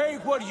 So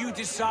take what you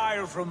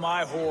desire from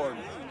my hoard.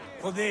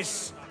 For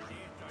this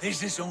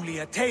is only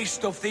a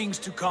taste of things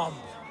to come.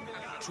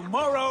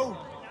 Tomorrow,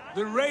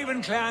 the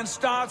Raven clan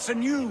starts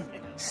anew.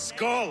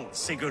 Skål,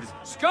 Sigurd.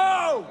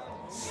 Skål!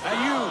 And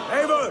you,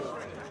 Eivor,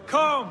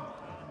 come.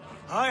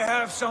 I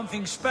have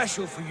something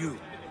special for you.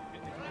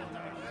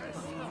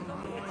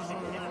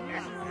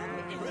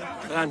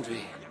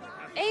 Andri,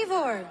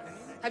 Eivor,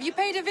 have you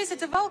paid a visit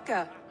to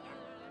Valka?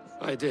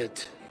 I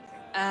did.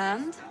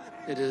 And?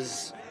 It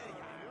is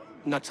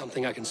not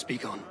something I can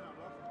speak on,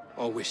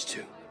 or wish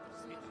to.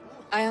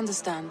 I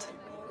understand.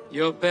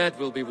 Your bed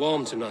will be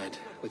warm tonight,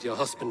 with your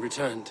husband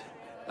returned.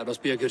 That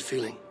must be a good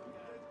feeling.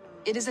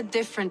 It is a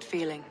different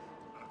feeling.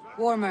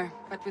 Warmer,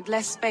 but with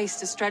less space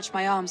to stretch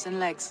my arms and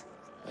legs.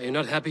 Are you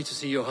not happy to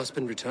see your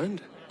husband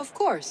returned? Of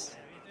course.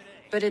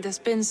 But it has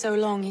been so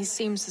long he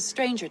seems a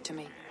stranger to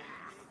me.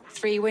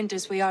 3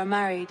 winters we are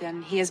married,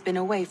 and he has been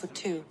away for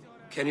 2.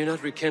 Can you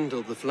not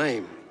rekindle the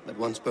flame that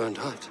once burned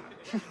hot?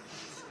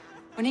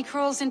 When he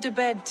crawls into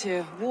bed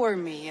to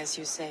warm me, as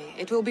you say,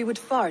 it will be with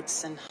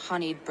farts and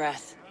honeyed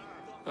breath.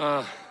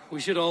 Ah, we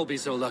should all be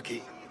so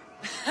lucky.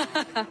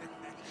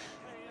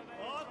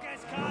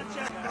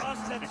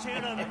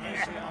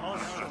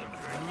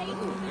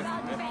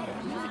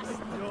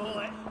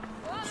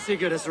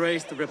 Sigurd has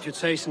raised the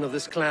reputation of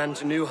this clan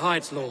to new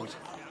heights, Lord.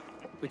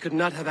 We could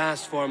not have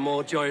asked for a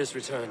more joyous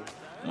return.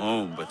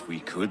 Oh, but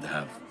we could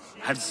have.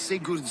 Had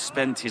Sigurd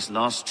spent his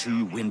last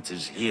 2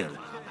 winters here,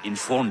 in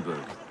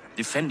Fornburg,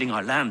 defending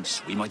our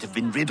lands, we might have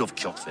been rid of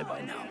Kjotve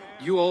by now.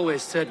 You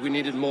always said we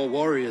needed more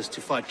warriors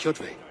to fight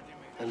Kjotve.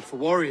 And for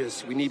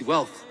warriors, we need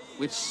wealth,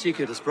 which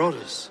Sigurd has brought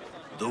us.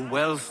 The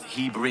wealth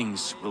he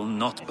brings will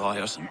not buy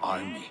us an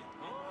army.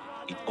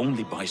 It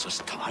only buys us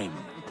time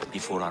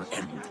before our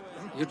end.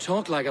 You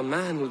talk like a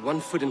man with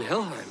one foot in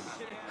Helheim.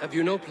 Have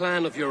you no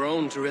plan of your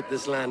own to rid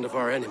this land of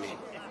our enemy?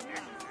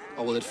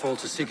 Or will it fall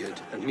to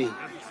Sigurd and me?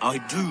 I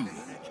do,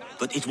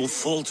 but it will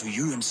fall to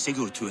you and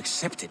Sigurd to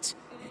accept it.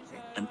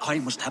 And I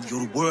must have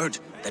your word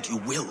that you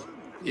will.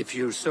 If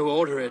you so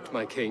order it,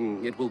 my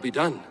king, it will be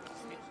done.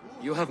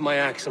 You have my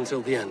axe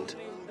until the end.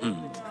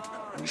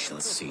 We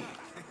shall see.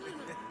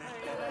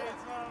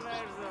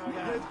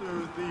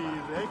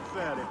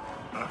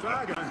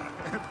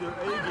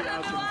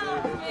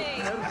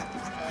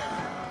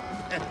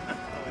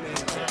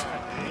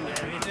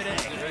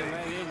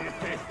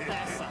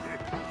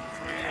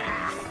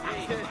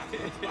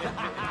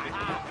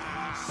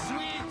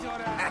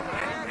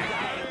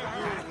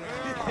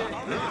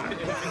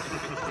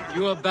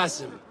 You are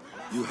Basim.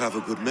 You have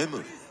a good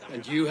memory.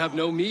 And you have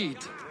no mead.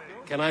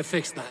 Can I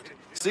fix that?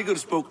 Sigurd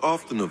spoke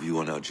often of you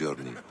on our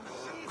journey.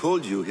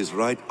 Called you his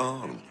right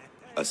arm,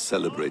 a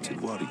celebrated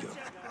warrior.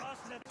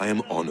 I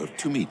am honored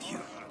to meet you.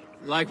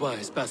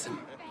 Likewise, Basim.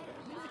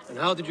 And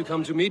how did you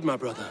come to meet my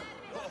brother?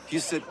 He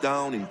sat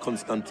down in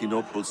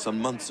Constantinople some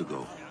months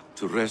ago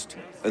to rest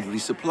and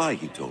resupply,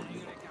 he told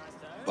me.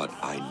 But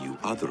I knew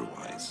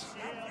otherwise.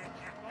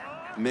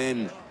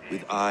 Men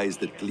with eyes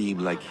that gleam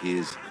like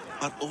his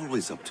are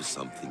always up to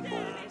something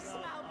more.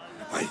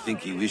 I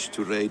think he wished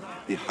to raid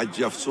the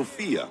Hagia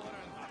Sophia.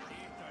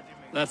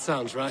 That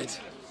sounds right.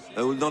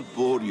 I will not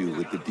bore you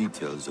with the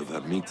details of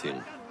our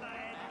meeting,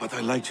 but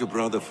I liked your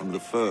brother from the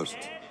first.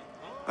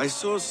 I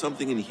saw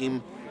something in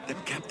him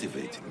that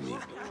captivated me,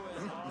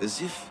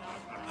 as if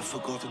a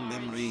forgotten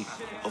memory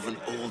of an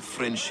old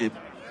friendship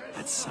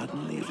had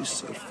suddenly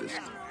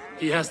resurfaced.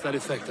 He has that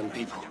effect on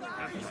people.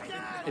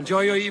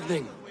 Enjoy your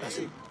evening,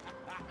 Basim.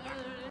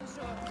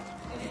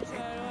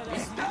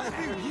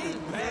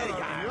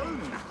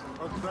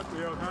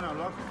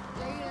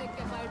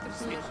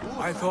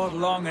 I thought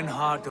long and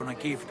hard on a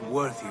gift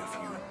worthy of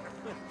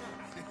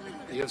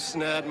you. You have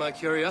snared my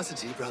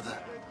curiosity, brother.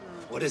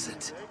 What is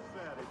it?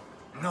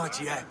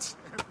 Not yet.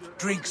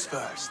 Drinks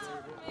first.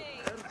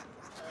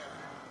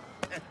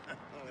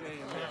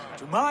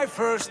 To my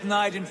first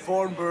night in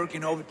Fornburg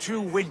in over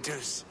 2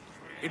 winters.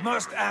 It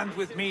must end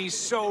with me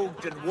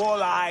soaked and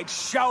wall-eyed,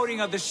 shouting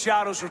at the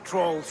shadows of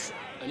trolls.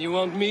 And you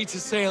want me to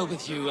sail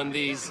with you on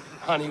these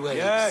honey waves?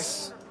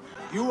 Yes.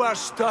 You are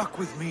stuck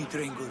with me,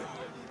 Dringur.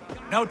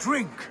 Now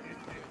drink.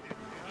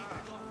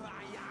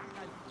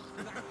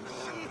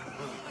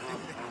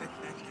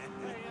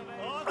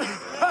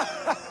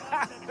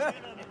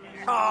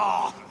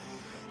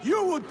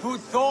 would put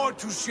Thor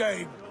to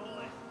shame.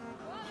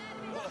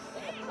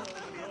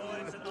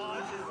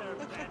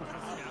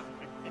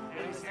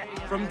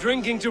 From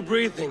drinking to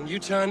breathing, you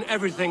turn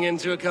everything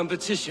into a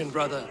competition,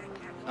 brother.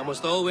 I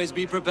must always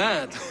be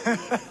prepared.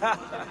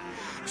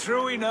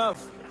 True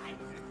enough.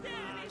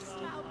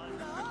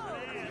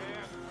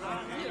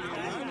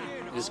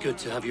 It is good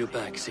to have you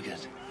back,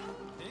 Sigurd.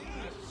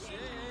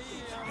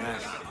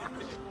 Yes.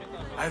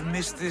 I've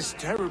missed this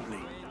terribly.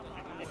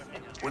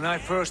 When I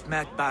first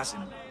met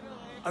Basin,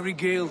 I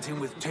regaled him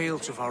with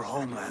tales of our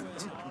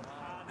homeland.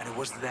 And it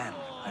was then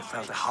I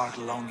felt a heart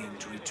longing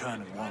to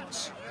return at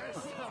once.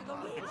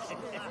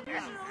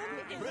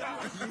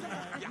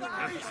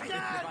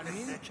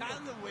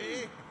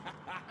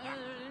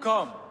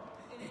 Come.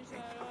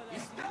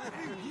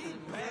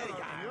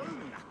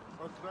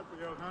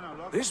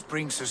 This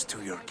brings us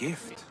to your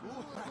gift.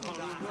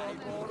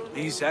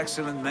 These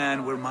excellent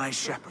men were my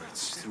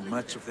shepherds through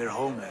much of their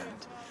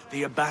homeland,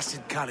 the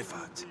Abbasid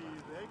Caliphate.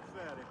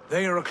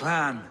 They are a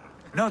clan,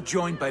 not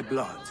joined by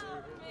blood,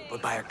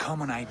 but by a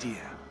common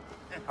idea.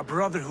 A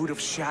brotherhood of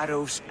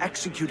shadows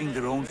executing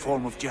their own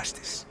form of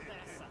justice.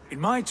 In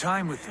my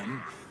time with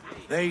them,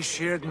 they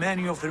shared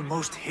many of their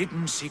most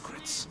hidden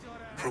secrets,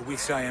 for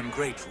which I am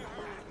grateful.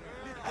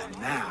 And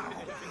now,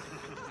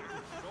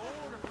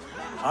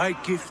 I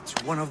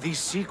gift one of these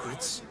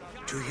secrets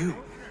to you.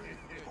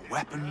 A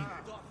weapon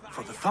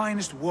for the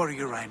finest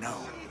warrior I know.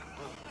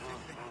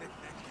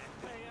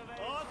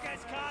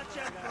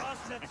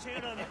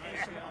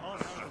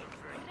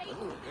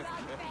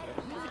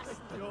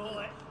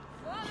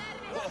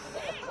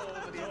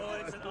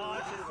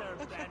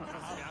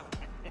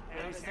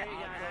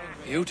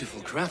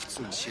 Beautiful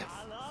craftsmanship.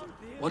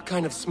 What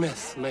kind of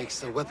smith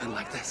makes a weapon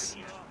like this?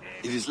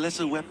 It is less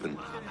a weapon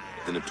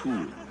than a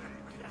tool.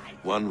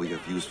 One we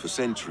have used for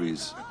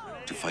centuries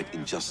to fight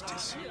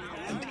injustice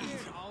and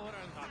evil.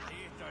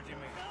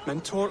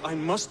 Mentor, I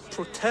must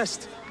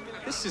protest.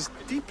 This is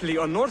deeply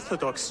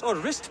unorthodox. Our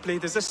wrist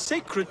blade is a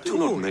sacred tool.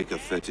 Do not make a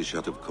fetish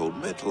out of cold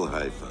metal,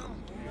 Eivor.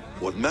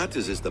 What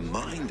matters is the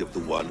mind of the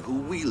one who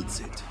wields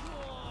it.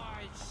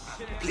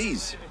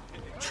 Please,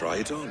 try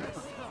it on.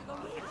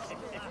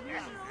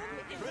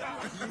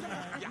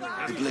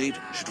 The blade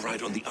should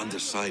ride on the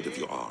underside of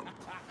your arm,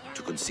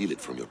 to conceal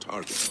it from your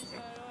target.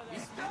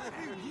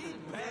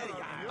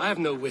 I have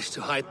no wish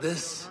to hide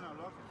this,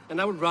 and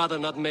I would rather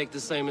not make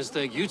the same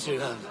mistake you two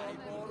have.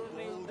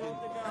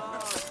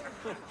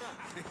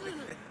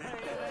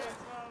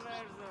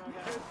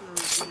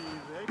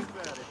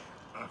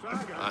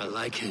 I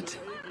like it.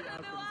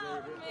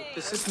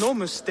 This is no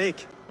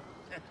mistake.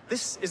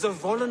 This is a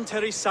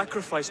voluntary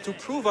sacrifice to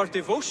prove our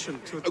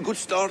devotion to... A good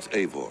start,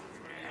 Eivor.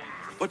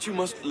 But you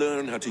must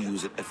learn how to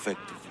use it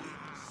effectively.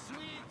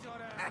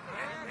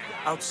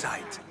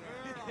 Outside.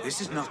 This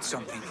is not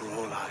something for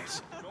all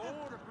eyes.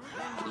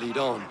 Lead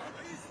on.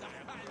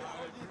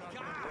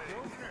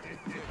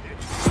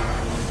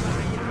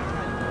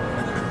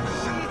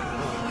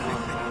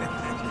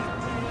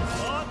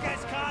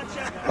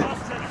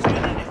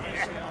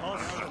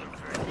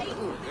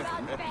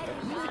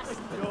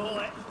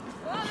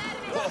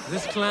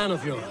 This clan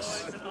of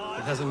yours,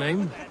 it has a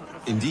name?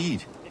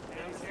 Indeed.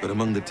 But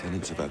among the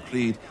tenets of our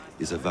creed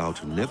is a vow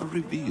to never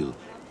reveal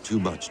too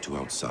much to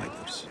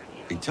outsiders.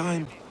 In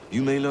time,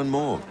 you may learn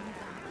more.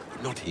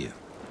 But not here,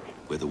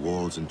 where the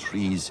walls and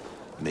trees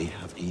may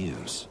have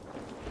ears.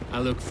 I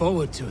look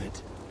forward to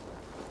it.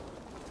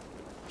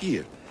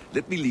 Here,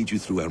 let me lead you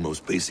through our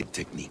most basic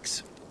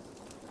techniques.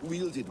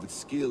 Wielded with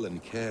skill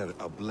and care,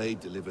 our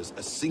blade delivers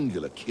a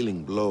singular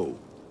killing blow.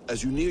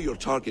 As you near your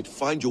target,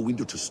 find your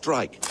window to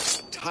strike.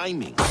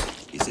 Timing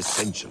is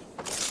essential.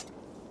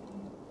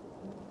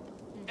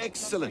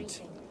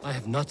 Excellent! I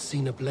have not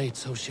seen a blade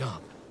so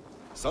sharp.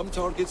 Some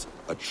targets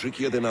are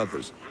trickier than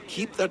others.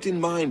 Keep that in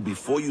mind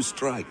before you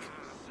strike.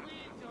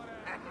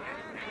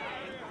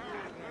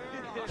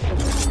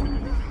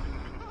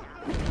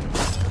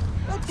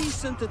 A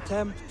decent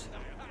attempt.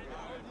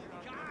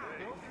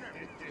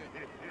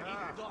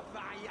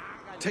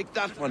 Take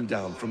that one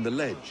down from the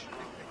ledge.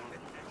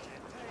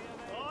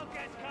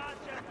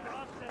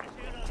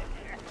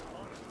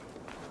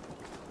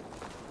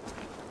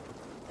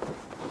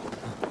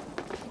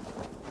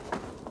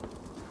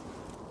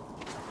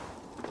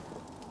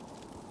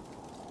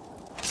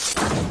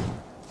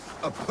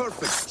 A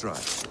perfect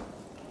strike.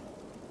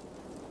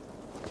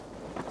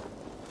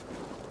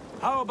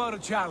 How about a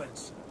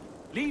challenge?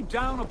 Leap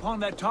down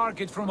upon that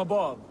target from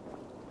above.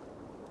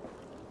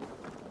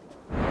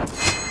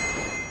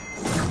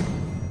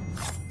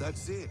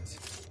 That's it.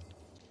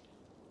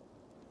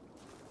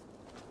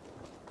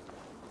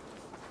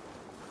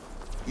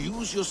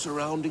 Use your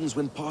surroundings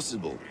when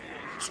possible.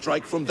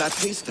 Strike from that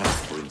haystack,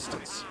 for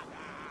instance.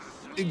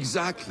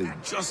 Exactly,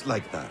 just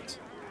like that.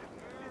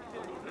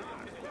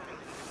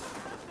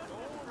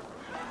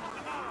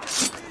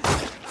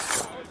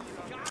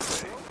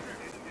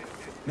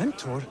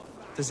 Mentor,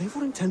 does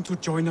Eivor intend to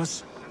join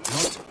us?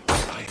 Not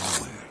I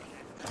am aware.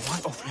 Then why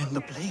offer him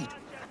the blade?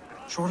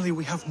 Surely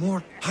we have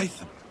more...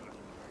 Hytham.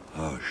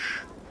 Hush.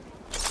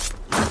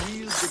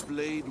 wield the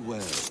blade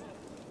well.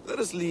 Let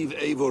us leave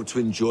Eivor to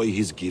enjoy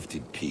his gift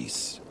in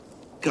peace.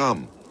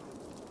 Come.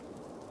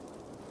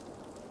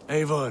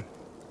 Eivor,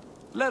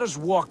 let us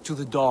walk to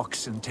the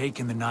docks and take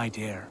in the night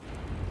air.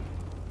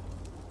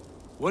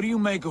 What do you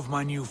make of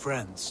my new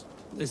friends?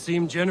 They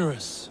seem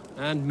generous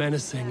and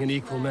menacing in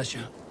equal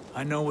measure.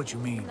 I know what you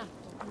mean.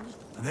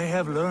 And they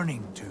have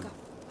learning, too.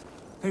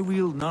 They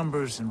wield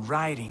numbers and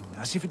writing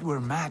as if it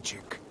were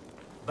magic.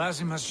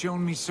 Basim has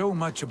shown me so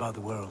much about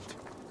the world,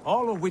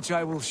 all of which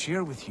I will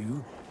share with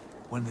you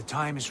when the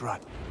time is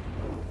right.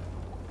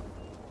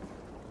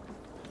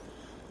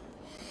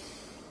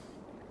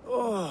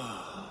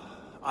 Oh,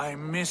 I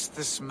miss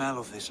the smell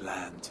of this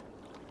land.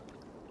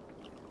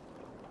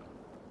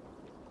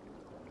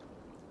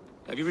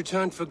 Have you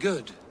returned for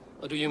good?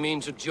 Or do you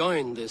mean to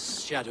join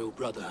this Shadow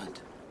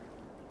Brotherhood?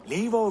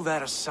 Leave all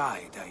that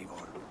aside,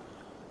 Eivor.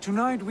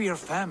 Tonight we are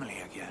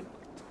family again.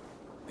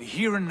 The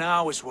here and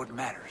now is what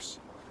matters.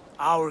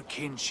 Our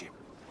kinship,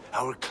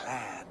 our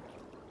clan,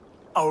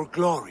 our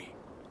glory.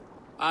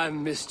 I've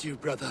missed you,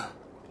 brother.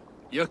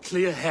 Your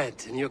clear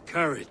head and your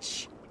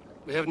courage.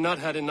 We have not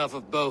had enough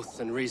of both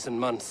in recent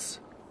months.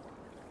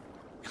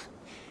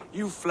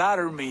 You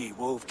flatter me,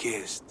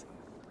 Wolf-Kissed.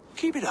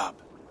 Keep it up.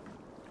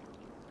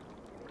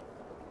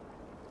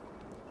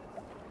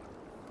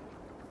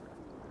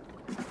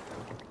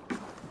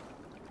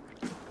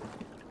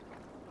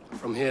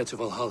 From here to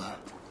Valhalla,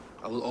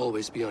 I will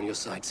always be on your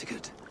side,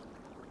 Sigurd.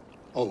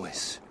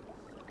 Always.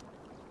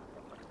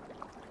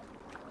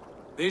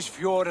 This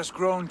fjord has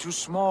grown too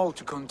small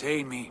to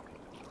contain me,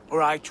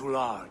 or I too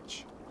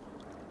large.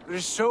 There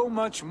is so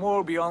much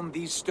more beyond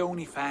these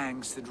stony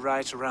fangs that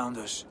rise around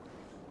us.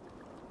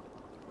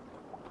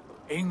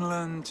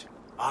 England,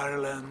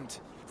 Ireland,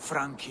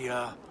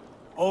 Francia,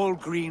 all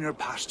greener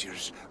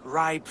pastures,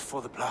 ripe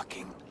for the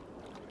plucking.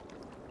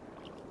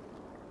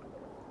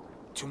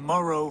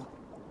 Tomorrow,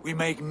 we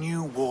make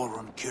new war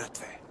on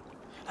Kjotve,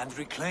 and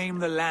reclaim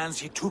the lands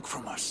he took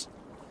from us.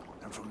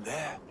 And from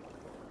there,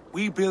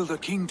 we build a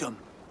kingdom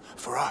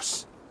for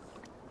us.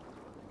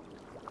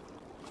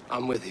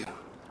 I'm with you.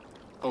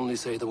 Only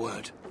say the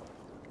word.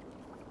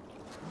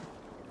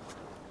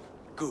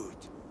 Good.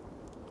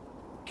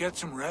 Get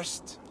some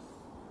rest,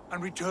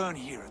 and return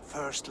here at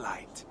first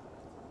light.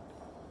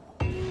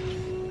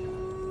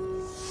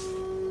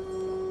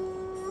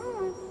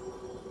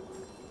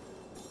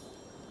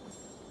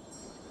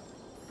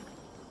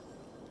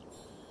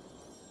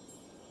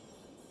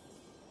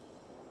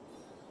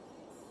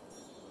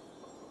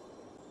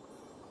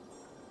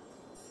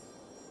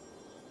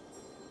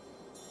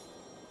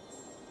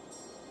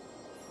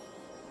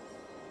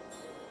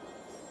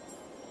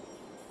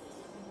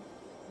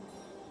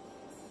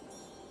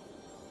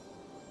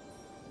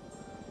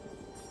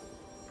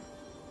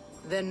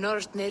 The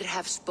Nornir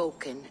have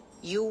spoken.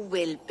 You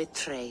will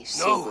betray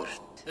Sigurd. No!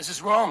 This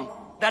is wrong.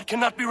 That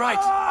cannot be right.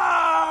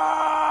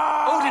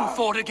 Odin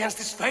fought against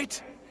his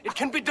fate. It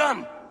can be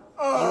done.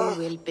 You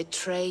will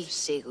betray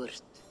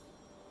Sigurd.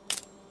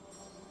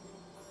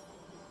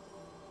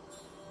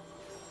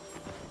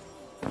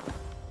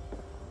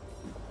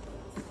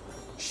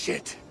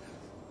 Shit.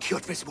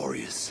 Kjotve's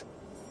warriors.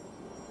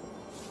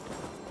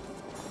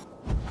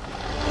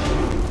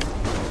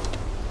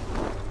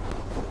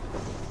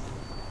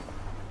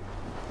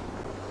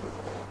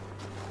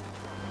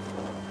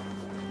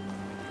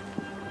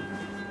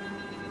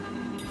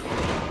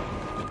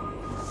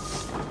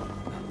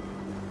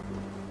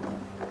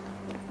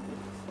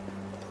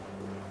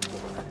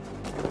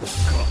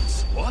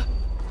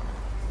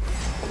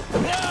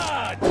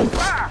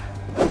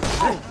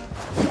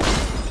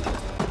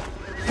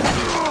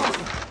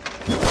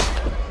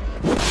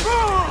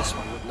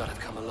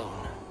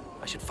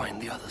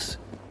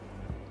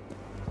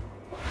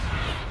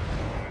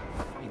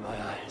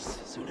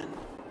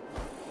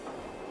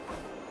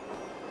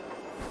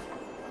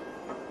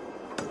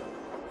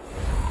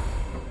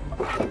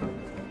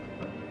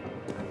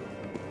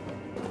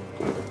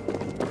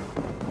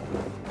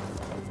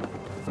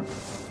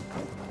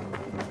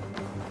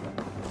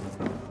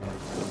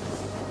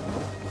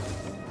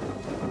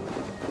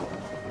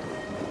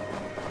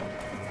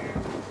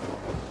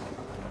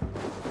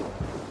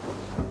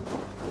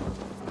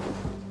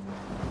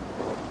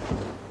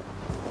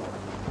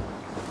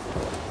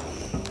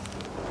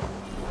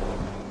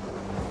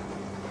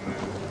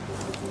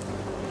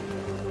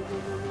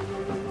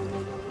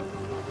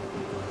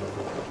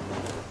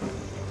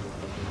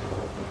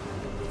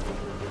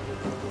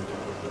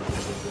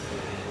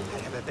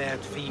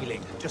 Bad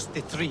feeling, just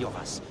the three of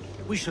us.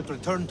 We should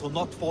return to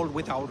Notfall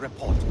with our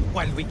report,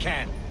 while we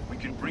can. We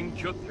can bring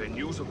Kjotve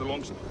news of the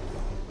longsword.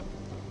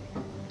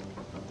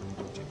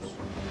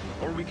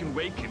 Or we can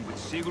wake him with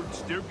Sigurd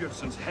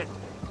Styrbjörnsson's head.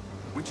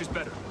 Which is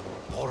better?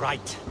 All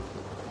right.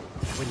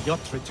 When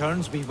Jot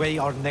returns, we weigh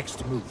our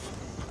next move.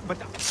 But...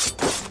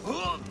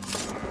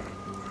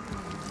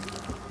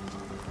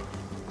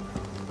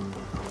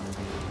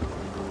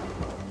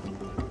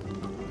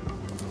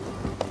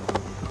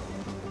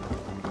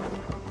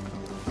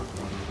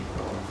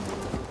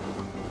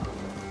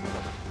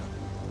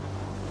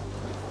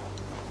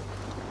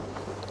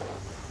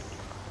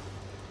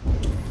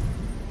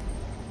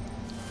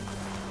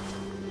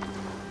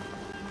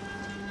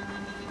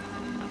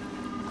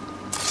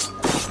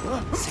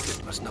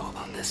 Sigurd must know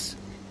about this.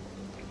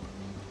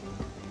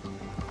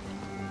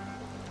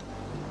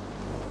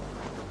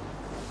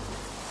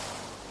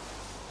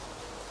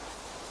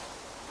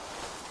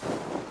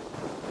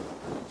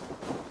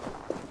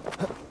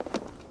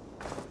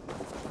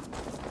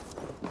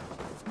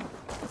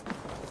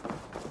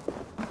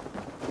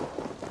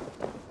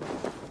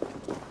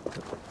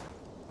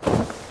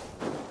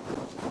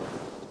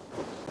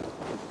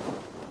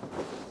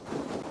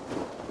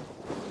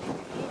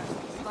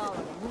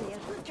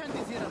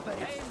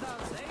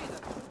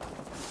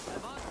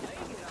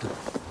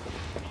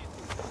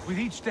 With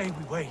each day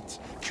we wait,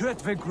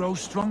 Kjotve grows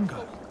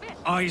stronger.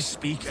 I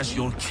speak as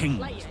your king.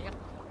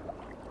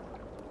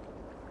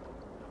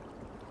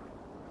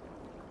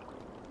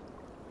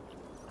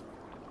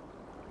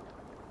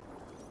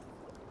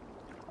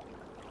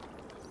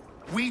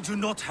 We do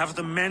not have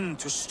the men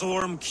to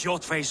storm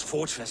Kjotve's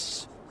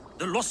fortress.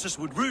 The losses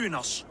would ruin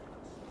us.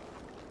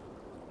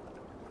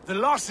 The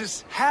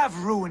losses have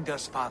ruined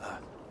us, father.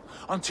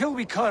 Until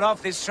we cut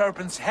off this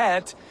serpent's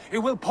head, it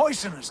will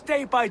poison us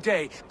day by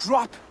day,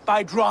 drop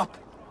by drop.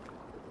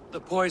 The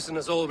poison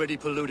has already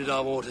polluted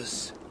our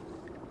waters.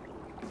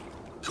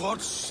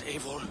 Gods,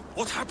 Eivor,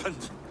 what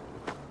happened?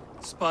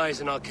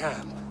 Spies in our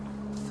camp.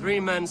 3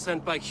 men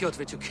sent by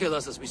Kjotve to kill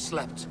us as we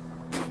slept.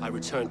 I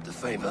returned the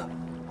favor.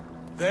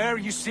 There,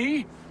 you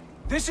see?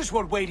 This is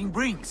what waiting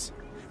brings.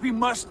 We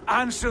must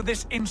answer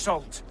this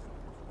insult.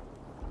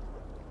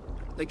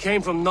 They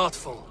came from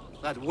Notful,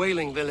 that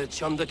whaling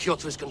village under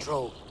Kjotve's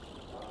control.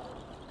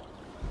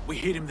 We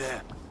hid him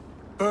there.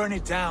 Burn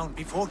it down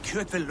before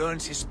Kjotve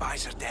learns his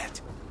spies are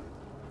dead.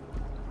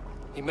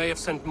 He may have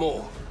sent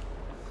more.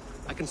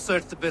 I can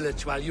search the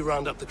village while you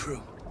round up the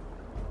crew.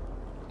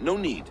 No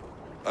need.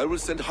 I will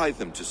send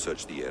Hytham to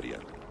search the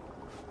area.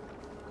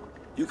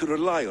 You can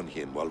rely on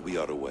him while we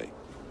are away.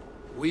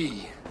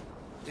 We?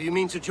 Do you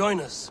mean to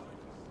join us?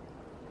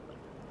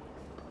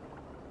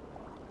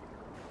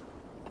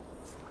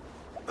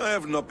 I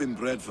have not been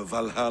bred for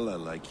Valhalla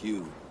like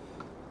you,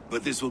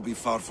 but this will be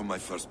far from my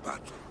first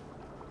battle.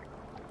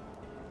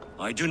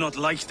 I do not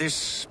like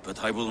this,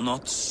 but I will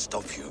not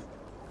stop you.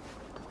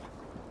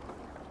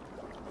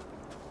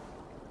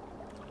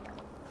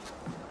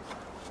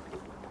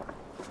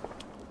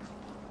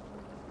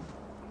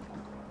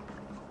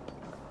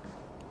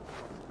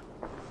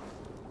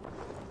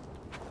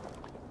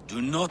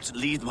 Do not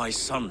lead my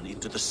son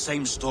into the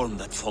same storm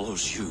that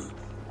follows you.